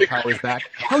would get your powers back.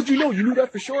 How'd you know? You knew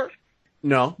that for sure?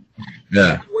 No.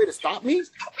 Yeah. Way to stop me?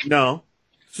 No.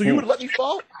 So you would let me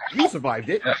fall? You survived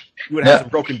it. You would have some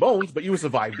broken bones, but you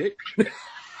survived it.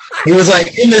 He was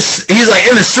like, in the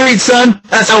street, son,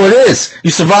 that's how it is. You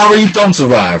survive or you don't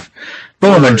survive.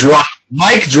 Boom, and drop.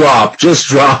 Mic drop. Just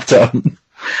dropped him.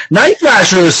 Night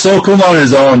Thrasher is so cool on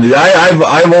his own, dude.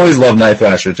 I've always loved Night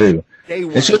Thrasher too. They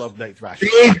love Night Thrasher.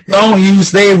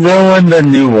 They ruined the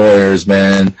New Warriors,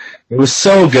 man. It was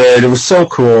so good. It was so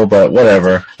cool, but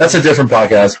whatever. That's a different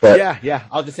podcast. But yeah.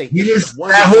 I'll just say issues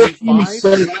 1 to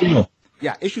 25.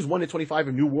 Yeah, issues 1 to 25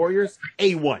 of New Warriors,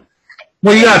 A1.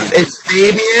 Well, you got it's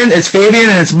Fabian,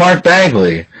 and it's Mark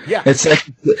Bagley. Yeah, it's like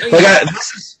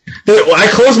I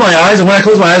close my eyes, and when I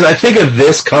close my eyes, I think of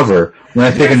this cover when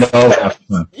I think of Nova.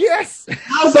 Yes.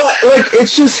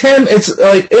 It's just him. It's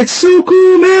like it's so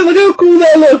cool, man. Look how cool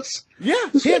that looks. Yeah,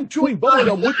 him chewing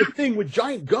bubblegum with the thing with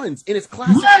giant guns in his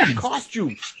classic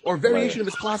costume or variation of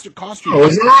his classic costume. Oh, it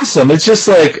was awesome. It's just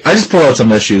like I just pulled out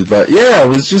some issues, but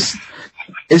yeah, it's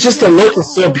just the look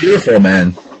is so beautiful,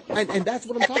 man. And that's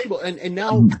what I'm talking about. And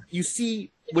now you see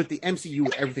with the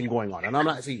MCU everything going on. And I'm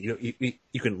not saying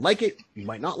you can like it, you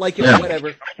might not like it,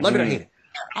 whatever. Love it or hate it.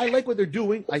 I like what they're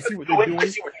doing. I see what they're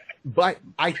doing, but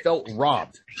I felt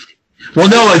robbed. Well,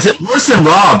 no, it's worse than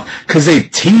robbed because they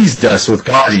teased us with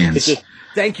Guardians.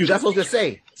 Thank you. That's what I was gonna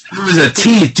say. It was a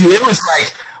tease, dude. It was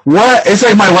like what? It's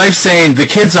like my wife saying the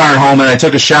kids aren't home and I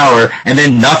took a shower and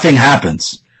then nothing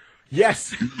happens.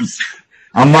 Yes.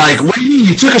 I'm like, what do you mean?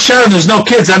 You took a shower and there's no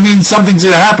kids? That means something's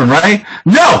going to happen, right?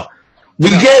 No. We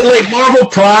get like Marvel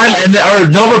Prime or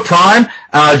Nova Prime,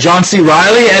 John C.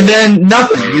 Reilly, and then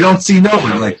nothing. You don't see no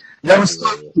one. Like, That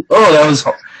was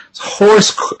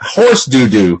horse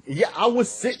doo-doo. Yeah, I was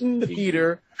sitting in the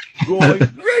theater going,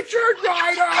 Richard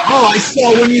Rider! Oh, I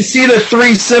saw when you see the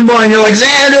 3 symbol and you're like,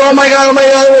 Xander, oh my god.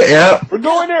 Yeah. We're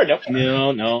going there.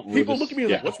 No. People look at me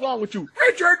like, what's wrong with you?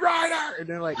 Richard Rider! And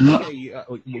they're like, okay,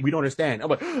 we don't understand. I'm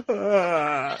like,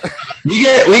 We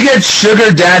get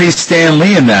Sugar Daddy Stan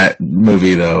Lee in that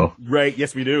movie, though. Right,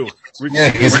 yes, we do.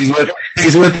 Yeah, because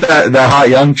he's with the hot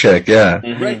young chick, yeah.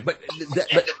 Mm-hmm. Right, but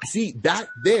see, that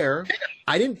there,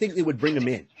 I didn't think they would bring him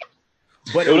in.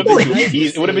 But it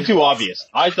would have been too obvious.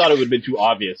 I thought it would have been too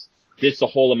obvious. Just to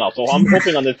hold him out. So I'm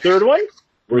hoping on the third one,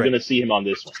 we're going to see him on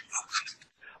this one.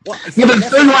 Well, yeah, but the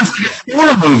third one's a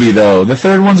Thor movie, though. The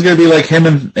third one's going to be like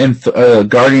him and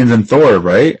Guardians and Thor,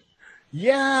 right?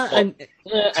 Yeah, and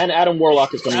Adam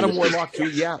Warlock is going to be Adam Warlock too,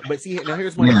 yeah. But see, now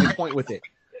here's my point with it.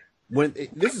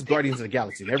 This is Guardians of the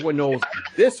Galaxy, and everyone knows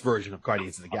this version of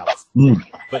Guardians of the Galaxy.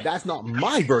 But that's not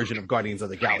my version of Guardians of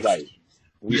the Galaxy.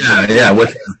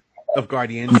 Right. Of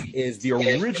Guardians is the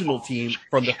original team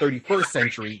from the 31st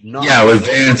century. With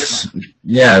Vance.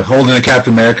 Yeah, holding a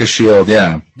Captain America shield.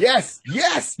 Yeah. Yes.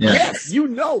 You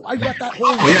know, I got that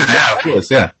whole. Yeah, of course.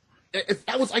 Yeah.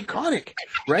 That was iconic,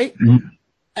 right?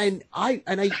 And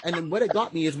what it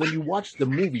got me is when you watch the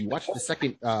movie, watch the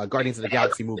second Guardians of the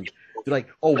Galaxy movie. They're like,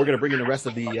 oh, we're gonna bring in the rest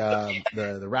of the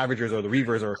Ravagers or the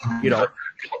Reavers or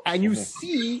and you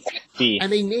see,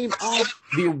 and they name off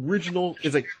the original.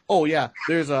 It's like, oh yeah,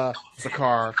 there's a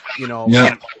Sakaar,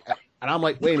 and I'm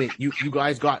like, wait a minute, you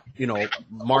guys got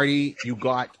Marty, you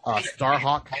got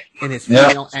Starhawk in his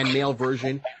female and male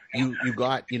version. You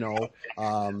got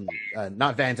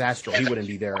not Vance Astro, he wouldn't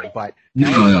be there, but the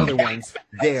other ones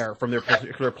there from their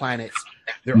particular planets,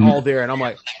 they're all there, and I'm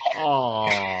like, oh.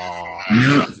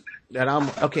 And I'm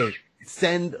okay.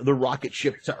 Send the rocket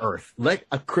ship to Earth. Let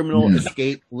a criminal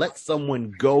escape. Let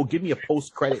someone go. Give me a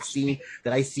post-credit scene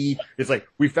that I see. It's like,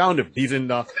 we found him. He's in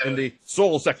the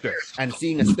Soul Sector, and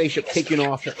seeing a spaceship taking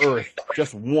off to Earth.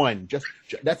 Just one. Just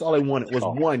that's all I wanted was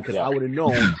one, because I would have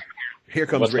known. Here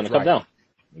comes Rich Rider. Down.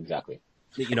 Exactly.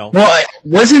 Well,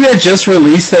 wasn't it just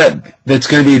released that's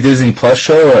going to be a Disney Plus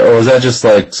show, or was that just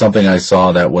like something I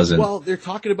saw that wasn't? Well, they're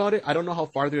talking about it. I don't know how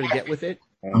far they're going to get with it.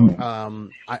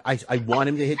 I want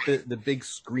him to hit the big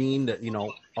screen,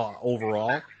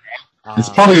 overall. It's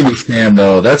probably going to be Sam,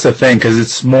 though. That's the thing, because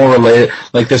it's more related.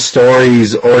 Like, the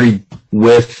story's already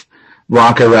with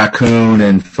Rocket Raccoon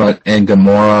and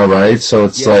Gamora, right? So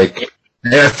it's like,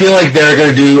 I feel like they're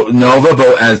going to do Nova,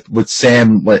 but with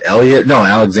Sam,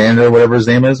 Alexander, whatever his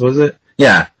name is, was it?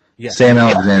 Yeah. Sam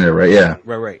Alexander, right? Yeah.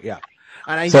 Right, yeah.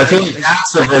 And I feel like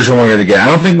that's the version we're going to get. I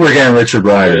don't think we're getting Richard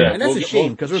Rider. And that's a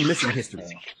shame, because we're missing history.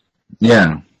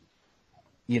 Yeah.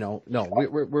 No,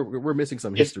 we're missing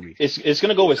some history. It's going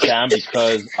to go with Sam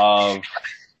because of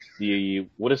the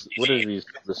what is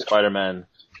the Spider-Man?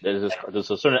 There's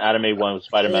a certain anime one with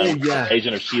Spider-Man,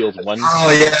 Agent of S.H.I.E.L.D. one.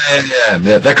 Oh yeah.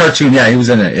 That cartoon, he was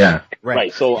in it. Yeah.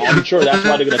 Right. So I'm sure that's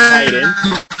why they're going to tie it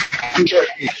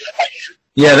in.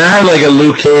 Yeah, they had like a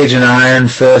Luke Cage and Iron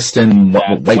Fist and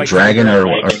White Dragon or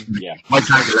White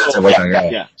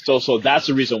Dragon. Yeah. So that's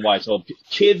the reason why. So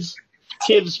kids,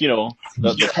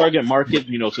 the target market,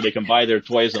 so they can buy their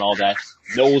toys and all that,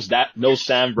 knows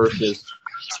Sam versus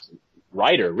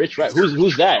Rich Rider.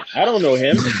 Who's that? I don't know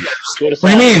him. Go to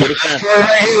Sam. What do you mean? Look at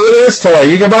this toy.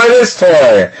 You can buy this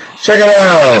toy. Check it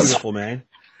out. Beautiful, man.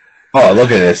 Oh,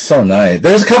 look at this. So nice.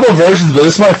 There's a couple of versions, but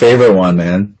this is my favorite one,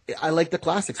 man. I like the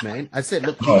classics, man. I said,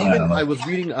 look, I was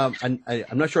reading, I'm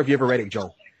not sure if you ever read it,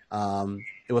 Joe.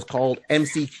 It was called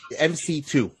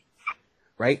MC2,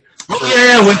 right?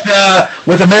 Yeah,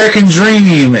 with American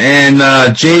Dream and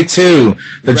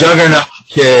J2, the Juggernaut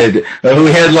kid, who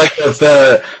had like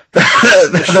the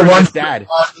one dad.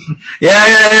 Yeah,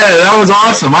 that was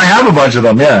awesome. I have a bunch of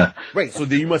them, yeah. Right, so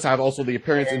you must have also the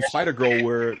appearance in Spider-Girl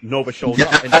where Nova shows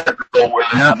up.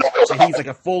 And he's like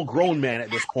a full-grown man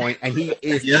at this point, and he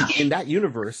is, in that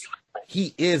universe,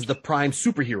 he is the prime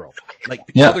superhero. Like,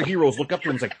 the other heroes look up to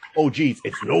him and it's like, oh, geez,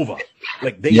 it's Nova.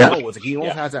 Like, they know. It's like, he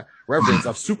almost has a reverence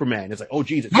of Superman. It's like, oh,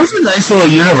 geez. That was a nice little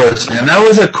universe, man. That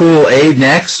was a cool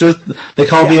Next, they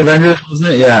called the Avengers,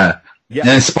 wasn't it? Yeah. And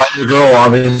then Spider-Girl,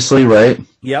 obviously, right?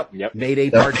 Yep. Mayday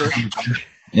Parker.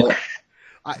 Yep.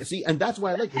 See, and that's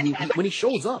why I like him. When he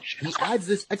shows up, he adds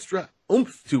this extra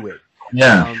oomph to it.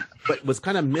 Yeah. But was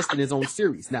kind of missed in his own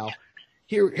series. Now,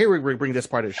 here we bring this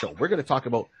part of the show. We're going to talk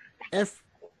about if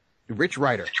Rich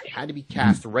Rider had to be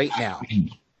cast right now.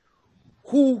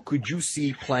 Who could you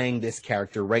see playing this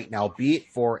character right now? Be it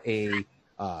for a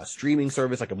streaming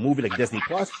service like a movie like Disney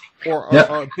Plus or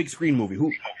a big screen movie.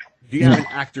 Who do you have an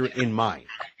actor in mind?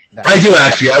 I do,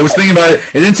 actually. I was thinking about it.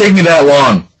 It didn't take me that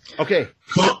long. Okay.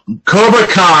 Cobra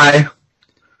Kai,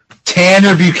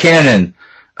 Tanner Buchanan,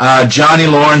 Johnny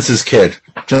Lawrence's kid.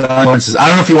 Johnny Lawrence's. I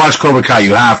don't know if you watch Cobra Kai.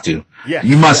 You have to. Yeah.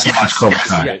 You must watch Cobra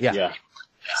Kai. Yeah.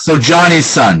 So Johnny's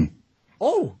son.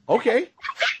 Oh, okay.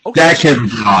 That kid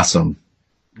would be awesome.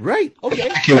 Right. Okay.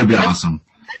 That kid would be awesome.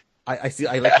 I see.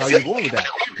 I like how you're going with that.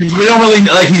 We don't really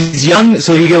like. He's young,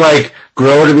 so he can like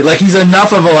grow to be like. He's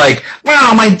enough of a like.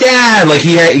 Wow, my dad. Like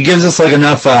he gives us like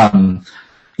enough.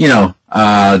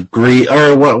 Greed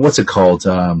or what's it called?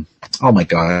 Oh my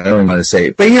god, I don't know how to say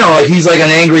it. But like, he's like an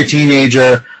angry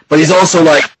teenager, but he's also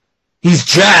like he's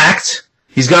jacked.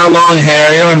 He's got long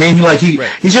hair. You know what I mean?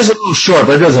 He's just a little short,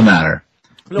 but it doesn't matter.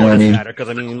 No, it doesn't matter because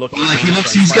look. Like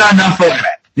he's got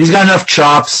enough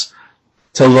chops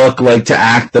to look like to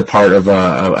act the part of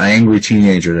an angry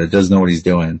teenager that doesn't know what he's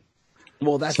doing.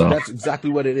 Well, that's exactly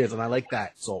what it is, and I like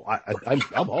that. So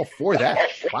I'm all for that.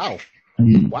 Wow.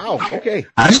 Wow. Okay.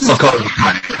 I just love Cobra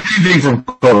Kai. Anything from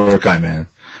Cobra Kai, man.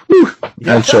 Woo,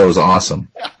 that show was awesome.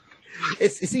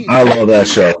 I love that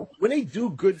show. When they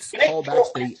do good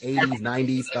callbacks to the 80s,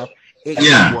 90s stuff, it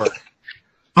can work.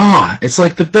 Oh, it's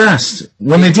like the best.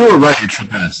 When they do it right, it's the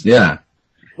best. Yeah.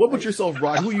 What about yourself,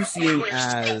 Rod? Who are you seeing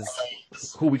as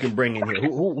who we can bring in here?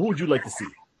 Who would you like to see?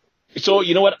 So,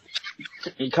 you know what?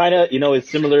 Kind of, it's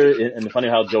similar, and funny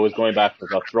how Joe is going back to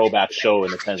a throwback show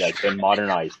in the sense that it's been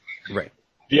modernized. Right.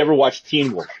 Do you ever watch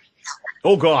Teen Wolf?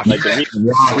 Oh, gosh. Like the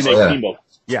remake Teen Wolf.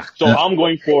 Yeah. So I'm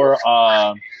going for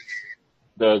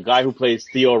the guy who plays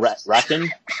Theo Racken,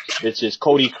 which is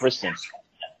Cody Christen.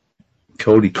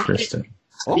 Cody Christen.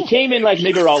 Oh. He came in like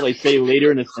maybe around like say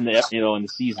later in the in the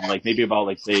season, like maybe about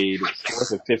like say the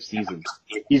 4th or 5th season.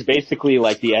 He's basically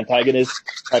like the antagonist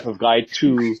type of guy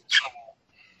to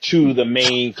the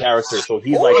main character. So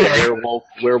he's like a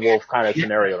werewolf kind of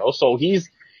scenario. So he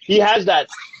has that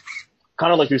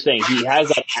kind of like you're saying. He has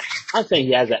that. I'm not saying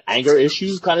he has that anger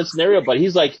issue kind of scenario, but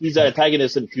he's an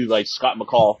antagonist to like Scott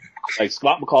McCall. Like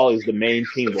Scott McCall is the main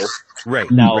Teen Wolf.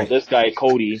 Right. Now this guy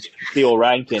Cody Theo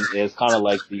Rankin is kind of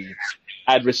like the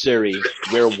adversary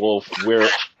werewolf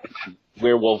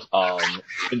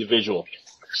individual.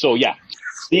 So yeah,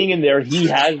 being in there, he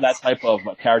has that type of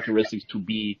characteristics to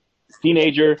be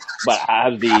teenager, but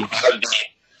have the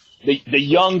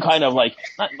young kind of like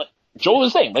Joe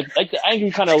was saying, like the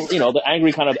angry kind of the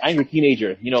angry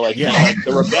teenager, like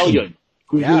the rebellion.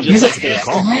 He's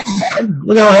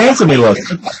look how handsome he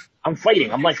looks. I'm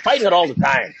fighting. I'm like fighting it all the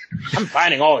time. I'm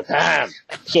fighting all the time.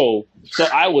 So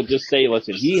I would just say,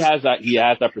 listen, he has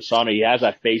that persona, he has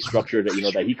that face structure that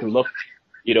that he can look,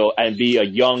 and be a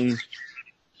young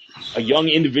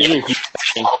individual.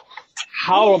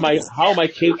 How am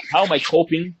I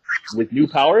coping with new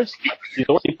powers? He's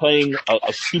already playing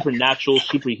a supernatural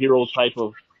superhero type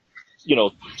of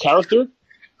character.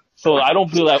 So I don't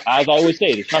feel that, as I always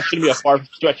say, it's not going to be a far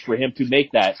stretch for him to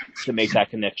make that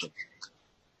connection.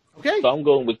 Okay. So I'm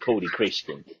going with Cody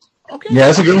Christen. Okay. Yeah,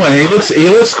 that's a good one. He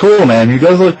looks cool, man. He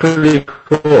does look pretty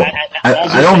cool.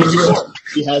 I don't remember.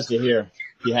 He has the hair.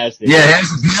 He has the hair. Yeah, he has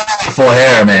beautiful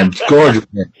hair, man. It's gorgeous.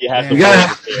 Man. He has the hair.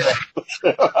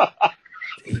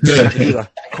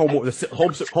 Homer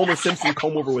Simpson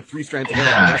comb over with 3 strands of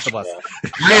hair on the rest of us.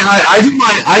 I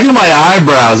do my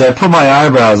eyebrows. I put my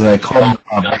eyebrows and I comb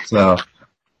them up. So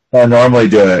I normally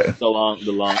do it. The long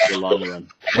run.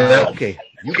 Okay,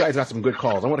 you guys got some good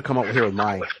calls. I want to come out here with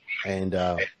mine. And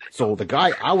so the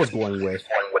guy I was going with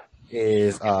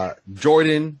is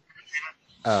Jordan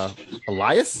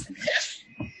Elias.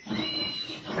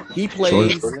 He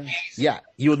plays,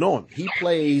 you would know him. He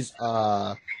plays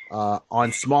on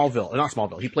Smallville, not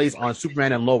Smallville. He plays on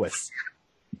Superman and Lois.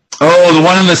 Oh, the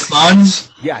one in the Suns?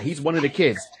 Yeah, he's one of the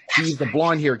kids. He's the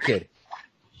blonde-haired kid.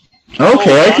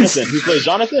 Okay, Jonathan. He plays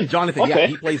Jonathan. Jonathan, okay. Yeah,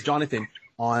 he plays Jonathan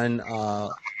on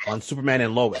Superman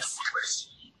and Lois.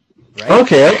 Right?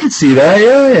 Okay, I can see that.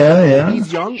 Yeah.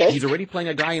 He's young. Okay. He's already playing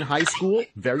a guy in high school,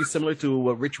 very similar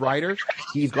to Rich Rider.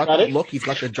 He's got that look. He's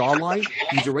got the jawline.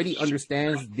 He's already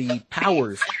understands the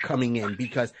powers coming in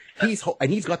because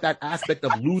he's got that aspect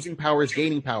of losing powers,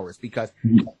 gaining powers. Because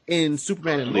in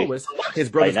Superman and Lois, his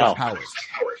brother's got powers.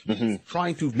 He's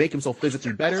trying to make himself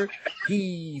physically better.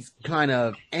 He's kind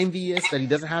of envious that he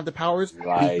doesn't have the powers.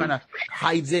 Right. He kind of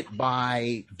hides it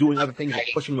by doing other things like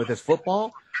pushing with his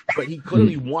football. But he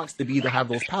clearly wants to have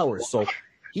those powers. So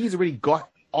he's already got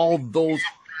all those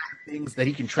things that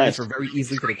he can transfer very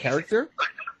easily to the character.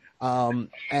 And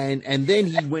then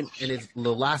he went in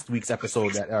the last week's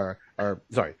episode by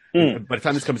the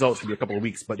time this comes out, it's going to be a couple of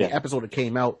weeks. But the episode that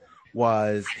came out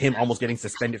was him almost getting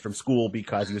suspended from school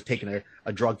because he was taking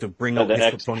a drug to bring out his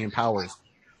Kryptonian powers.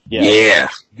 Yeah.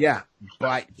 Yeah.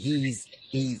 But he's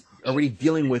already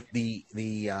dealing with the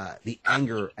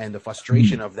anger and the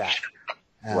frustration of that,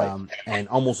 and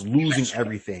almost losing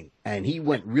everything. And he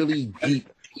went really deep,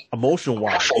 emotional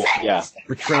wise. Yeah,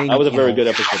 portraying. That was a very good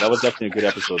episode. That was definitely a good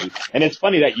episode. And it's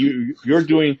funny that we're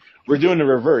doing the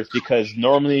reverse, because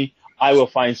normally I will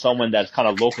find someone that's kind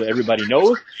of local, everybody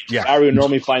knows. Yeah. I would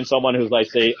normally find someone who's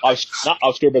like, say, not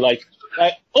obscure, but like,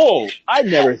 oh, I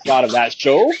never thought of that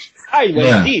show. I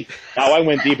went deep. Now I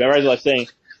went deep. Everybody's like saying,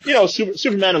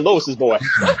 Superman and Lois's boy.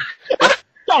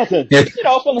 Jonathan,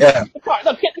 from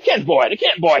the Kent boy.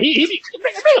 He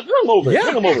bring him over. Yeah,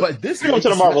 bring him over. But this bring him to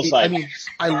the Marvel side. I mean,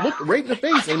 I look right in the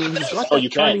face. I mean, he's got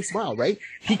that charming smile, right?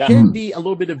 He Yeah. can be a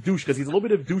little bit of douche because he's a little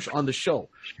bit of douche on the show,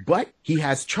 but he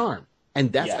has charm.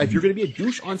 And that's if you're going to be a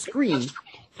douche on screen,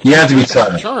 you have to be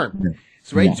charm. Yeah.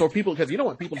 So, right? So people, because you don't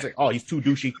want people to say, "Oh, he's too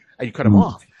douchey," and you cut him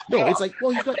off. No, it's like,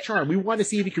 well, he's got charm. We want to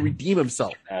see if he can redeem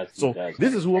himself. So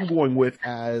this is who I'm going with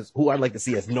as who I'd like to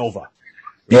see as Nova.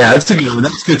 Yeah, that's a good one.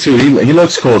 That's good too. He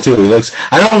looks cool too.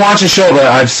 I don't watch the show, but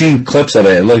I've seen clips of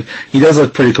it. He does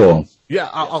look pretty cool. Yeah,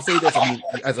 I'll say this. I mean,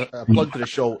 as a plug to the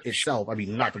show itself, I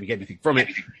mean, not that we get anything from it,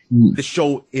 the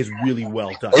show is really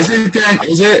well done. Is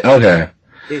it? Okay.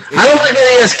 I don't like that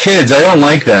he has kids. I don't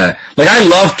like that. I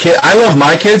love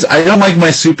my kids. I don't like my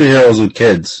superheroes with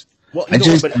kids. Well,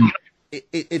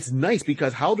 it's nice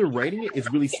because how they're writing it is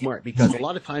really smart, because a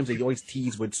lot of times they always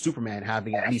tease with Superman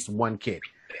having at least one kid.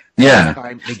 Yeah. This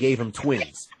time they gave him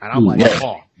twins. And I'm like,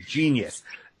 oh, genius.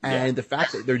 And the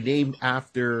fact that they're named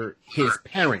after his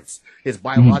parents, his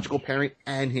biological parent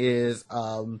and his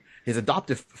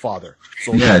adoptive father.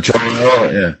 So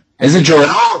Joel. Yeah. Is it Joel?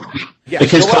 Yeah,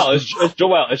 Joel. It's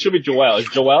Joel. It should be Joel.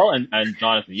 It's Joel and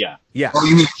Jonathan. Yeah. Yeah. Oh,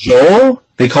 you mean Joel?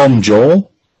 They call him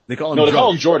Joel? They call him they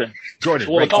call him Jordan. Jordan.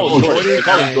 Well, right.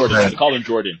 They call him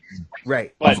Jordan.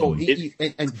 Right. But so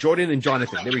and Jordan and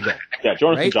Jonathan. There we go. Yeah,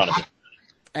 Jordan and Jonathan.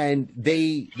 And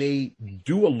they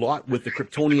do a lot with the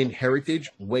Kryptonian heritage,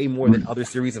 way more than other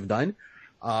series have done.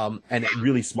 And it's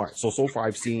really smart. So far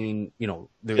I've seen,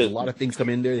 there's a lot of things come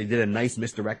in there. They did a nice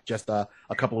misdirect just a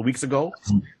couple of weeks ago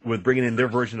with bringing in their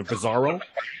version of Bizarro.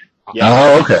 Yeah.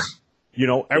 Oh, okay.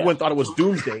 Everyone thought it was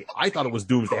Doomsday. I thought it was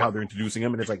Doomsday how they're introducing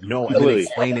him, and it's like, no, and then they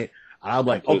explain it. And I'm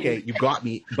like, okay, you got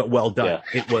me, but well done.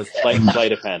 Yeah. It was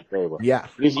sleight of hand, very well. Yeah.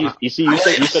 You said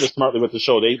it smartly with the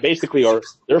show. They basically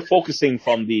they're focusing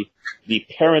from the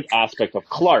parent aspect of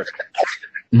Clark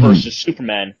versus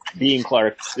Superman being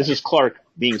Clark. This is Clark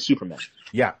being Superman.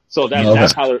 Yeah. So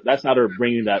that's how they're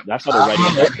bringing that. That's how they're writing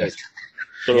that.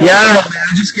 So I don't know.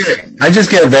 Man. I just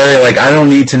get very I don't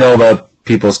need to know about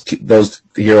those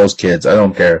heroes' kids. I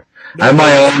don't care. I have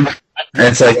my own. And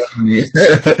it's like,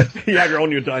 you have your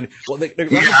own. You're done. Well,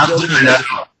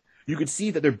 you could see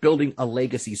that they're building a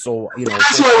legacy. So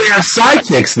that's why we have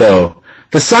sidekicks, though.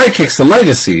 The sidekicks, the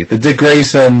legacy, the Dick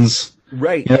Graysons.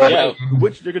 Right.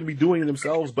 Which they're going to be doing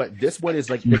themselves, but this one is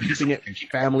they're keeping it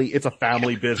family. It's a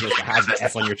family business to have the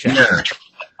S on your chest. Yeah.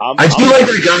 I do like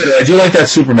that guy, though. I do like that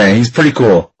Superman. He's pretty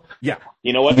cool. Yeah.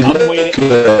 You know what? I'm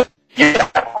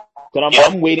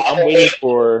waiting. I'm waiting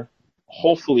for.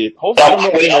 Hopefully, I don't know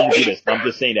if they ever do this, but I'm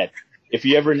just saying that if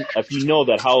you know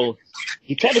that how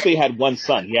he technically had one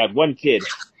son, he had one kid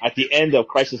at the end of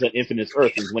Crisis on Infinite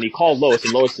Earth, is when he called Lois,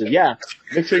 and Lois said, "Yeah,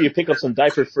 make sure you pick up some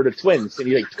diapers for the twins." And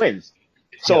he's like, "Twins."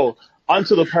 So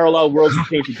onto the parallel worlds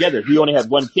came together. He only had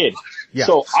one kid. Yeah.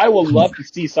 So I would love to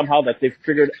see somehow that they've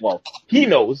figured. Well, he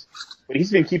knows, but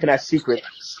he's been keeping that secret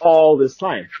all this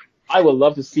time. I would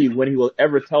love to see when he will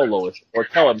ever tell Lois or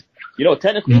tell him,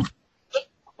 technically.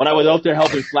 When I was out there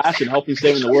helping Flash and helping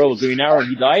saving the world with Green Arrow and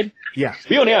he died,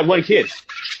 we only had one kid.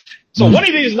 So one of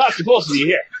these is not supposed to be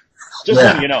here. Just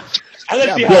so you know. And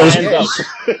let's see how it ends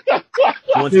up.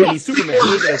 Once he's Superman,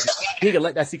 he can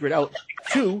let that secret out.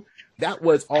 2, that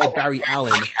was all Barry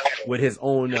Allen with his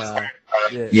own boy.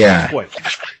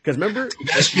 Because remember?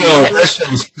 That show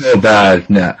was so bad.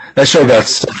 Nah, that show got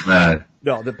so bad.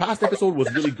 No, the past episode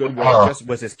was really good where it just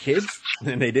was his kids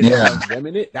and they didn't have them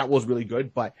in it. That was really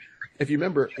good. But if you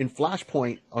remember in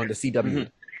Flashpoint on the CW,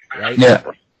 right? Yeah.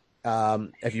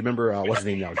 If you remember, what's his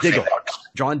name now? Diggle.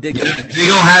 John Diggle.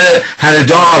 Diggle had a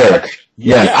daughter.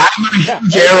 Yeah.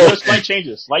 Arrow. Slight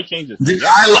changes. Dude,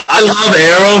 I love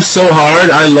Arrow so hard.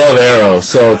 I love Arrow.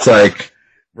 So it's like,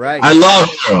 I love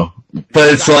Arrow.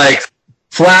 But it's like,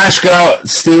 Flash got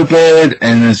stupid,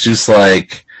 and it's just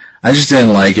like, I just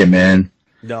didn't like it, man.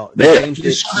 No, they changed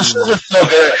it. So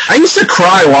good. I used to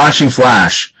cry watching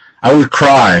Flash. I would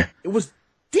cry. It was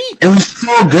deep. It was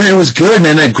so good. It was good,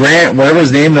 man. That Grant, whatever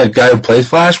his name, that guy who plays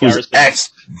Flash, was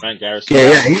excellent. Frank Garrison.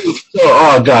 Yeah, he's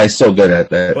guy's so good at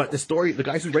that. But the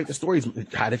guys who write the stories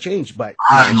had to change. But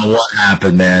I don't know what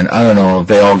happened, man. I don't know if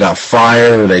they all got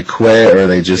fired or they quit or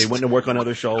they went to work on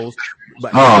other shows.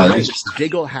 But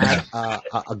Diggle had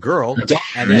a girl,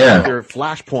 and then after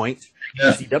Flashpoint,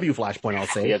 CW Flashpoint, I'll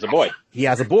say, he has a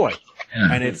boy.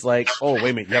 Yeah. And it's like, oh, wait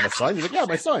a minute, you have a son? He's like, yeah,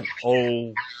 my son.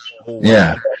 Oh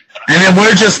yeah. And then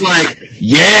we're just like,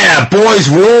 yeah, boys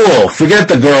rule. Forget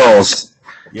the girls.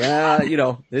 Yeah,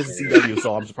 this is CW,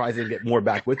 so I'm surprised they didn't get more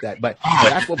back with that. But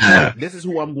that's what this is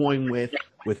who I'm going with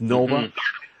Nova.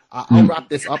 Mm-hmm. I'll wrap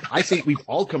this up. I think we've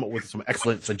all come up with some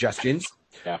excellent suggestions.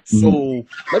 Yeah. So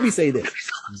let me say this.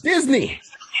 Disney.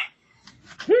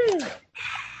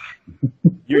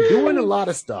 You're doing a lot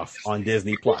of stuff on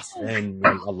Disney Plus, and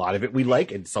a lot of it we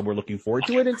like, and some we're looking forward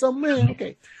to it, and some,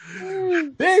 okay.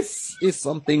 This is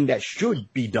something that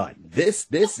should be done. This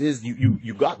is,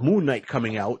 you got Moon Knight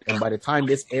coming out, and by the time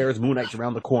this airs, Moon Knight's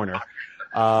around the corner,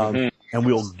 and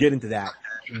we'll get into that.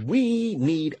 We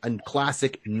need a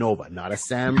classic Nova, not a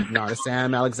Sam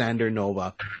Alexander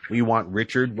Nova. We want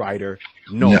Richard Rider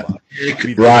Nova.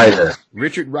 Rider.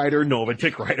 Richard Rider Nova,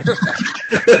 Tick Rider.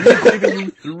 We've given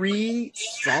you 3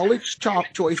 solid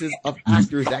choices of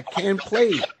actors that can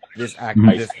play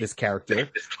this character.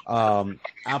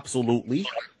 Absolutely.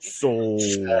 So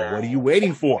what are you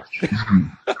waiting for?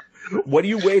 What are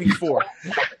you waiting for?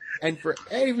 And for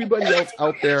everybody else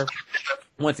out there,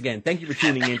 once again, thank you for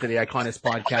tuning in to the iConis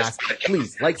podcast.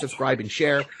 Please like, subscribe, and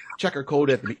share. Check our code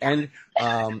at the end.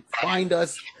 Find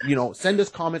us, send us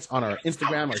comments on our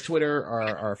Instagram, our Twitter,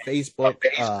 our Facebook,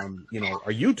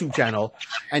 our YouTube channel.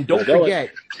 And don't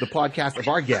forget the podcast of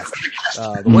our guest,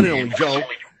 the one and only Joe,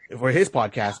 for his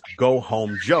podcast, Go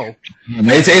Home Joe.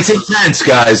 It's intense,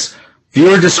 guys.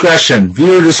 Viewer discretion for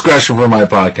my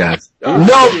podcast.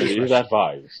 Here's that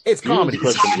vibe. It's comedy.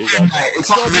 It's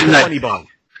funny bone.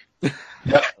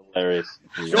 Hilarious.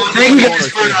 Thank you guys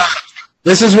for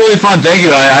this is really fun. Thank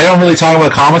you. I don't really talk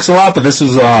about comics a lot, but this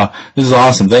is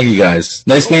awesome. Thank you guys.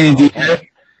 Nice meeting you.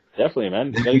 Definitely,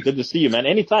 man. Good to see you, man.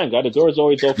 Anytime, guy. The door is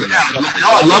always open. Yeah,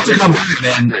 I'd love to come back,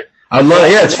 man.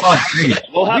 It's fun.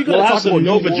 We'll have some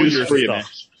Nova juice for you, man.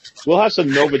 We'll have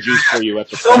some Nova juice for you at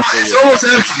the front. It's almost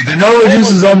empty. The Nova juice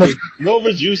is almost.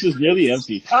 Nova juice is nearly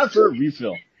empty. Time for a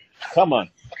refill. Come on.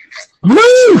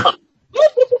 Woo!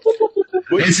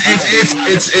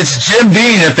 It's Jim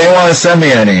Beam if they want to send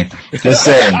me any. Just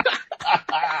saying.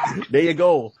 There you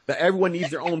go. But everyone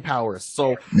needs their own powers.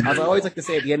 So, as I always like to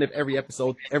say at the end of every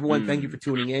episode, everyone, thank you for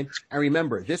tuning in. And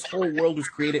remember, this whole world was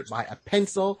created by a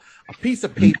pencil, a piece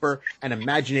of paper, and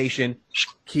imagination.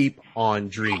 Keep on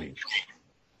dreaming.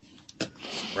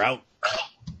 We're out.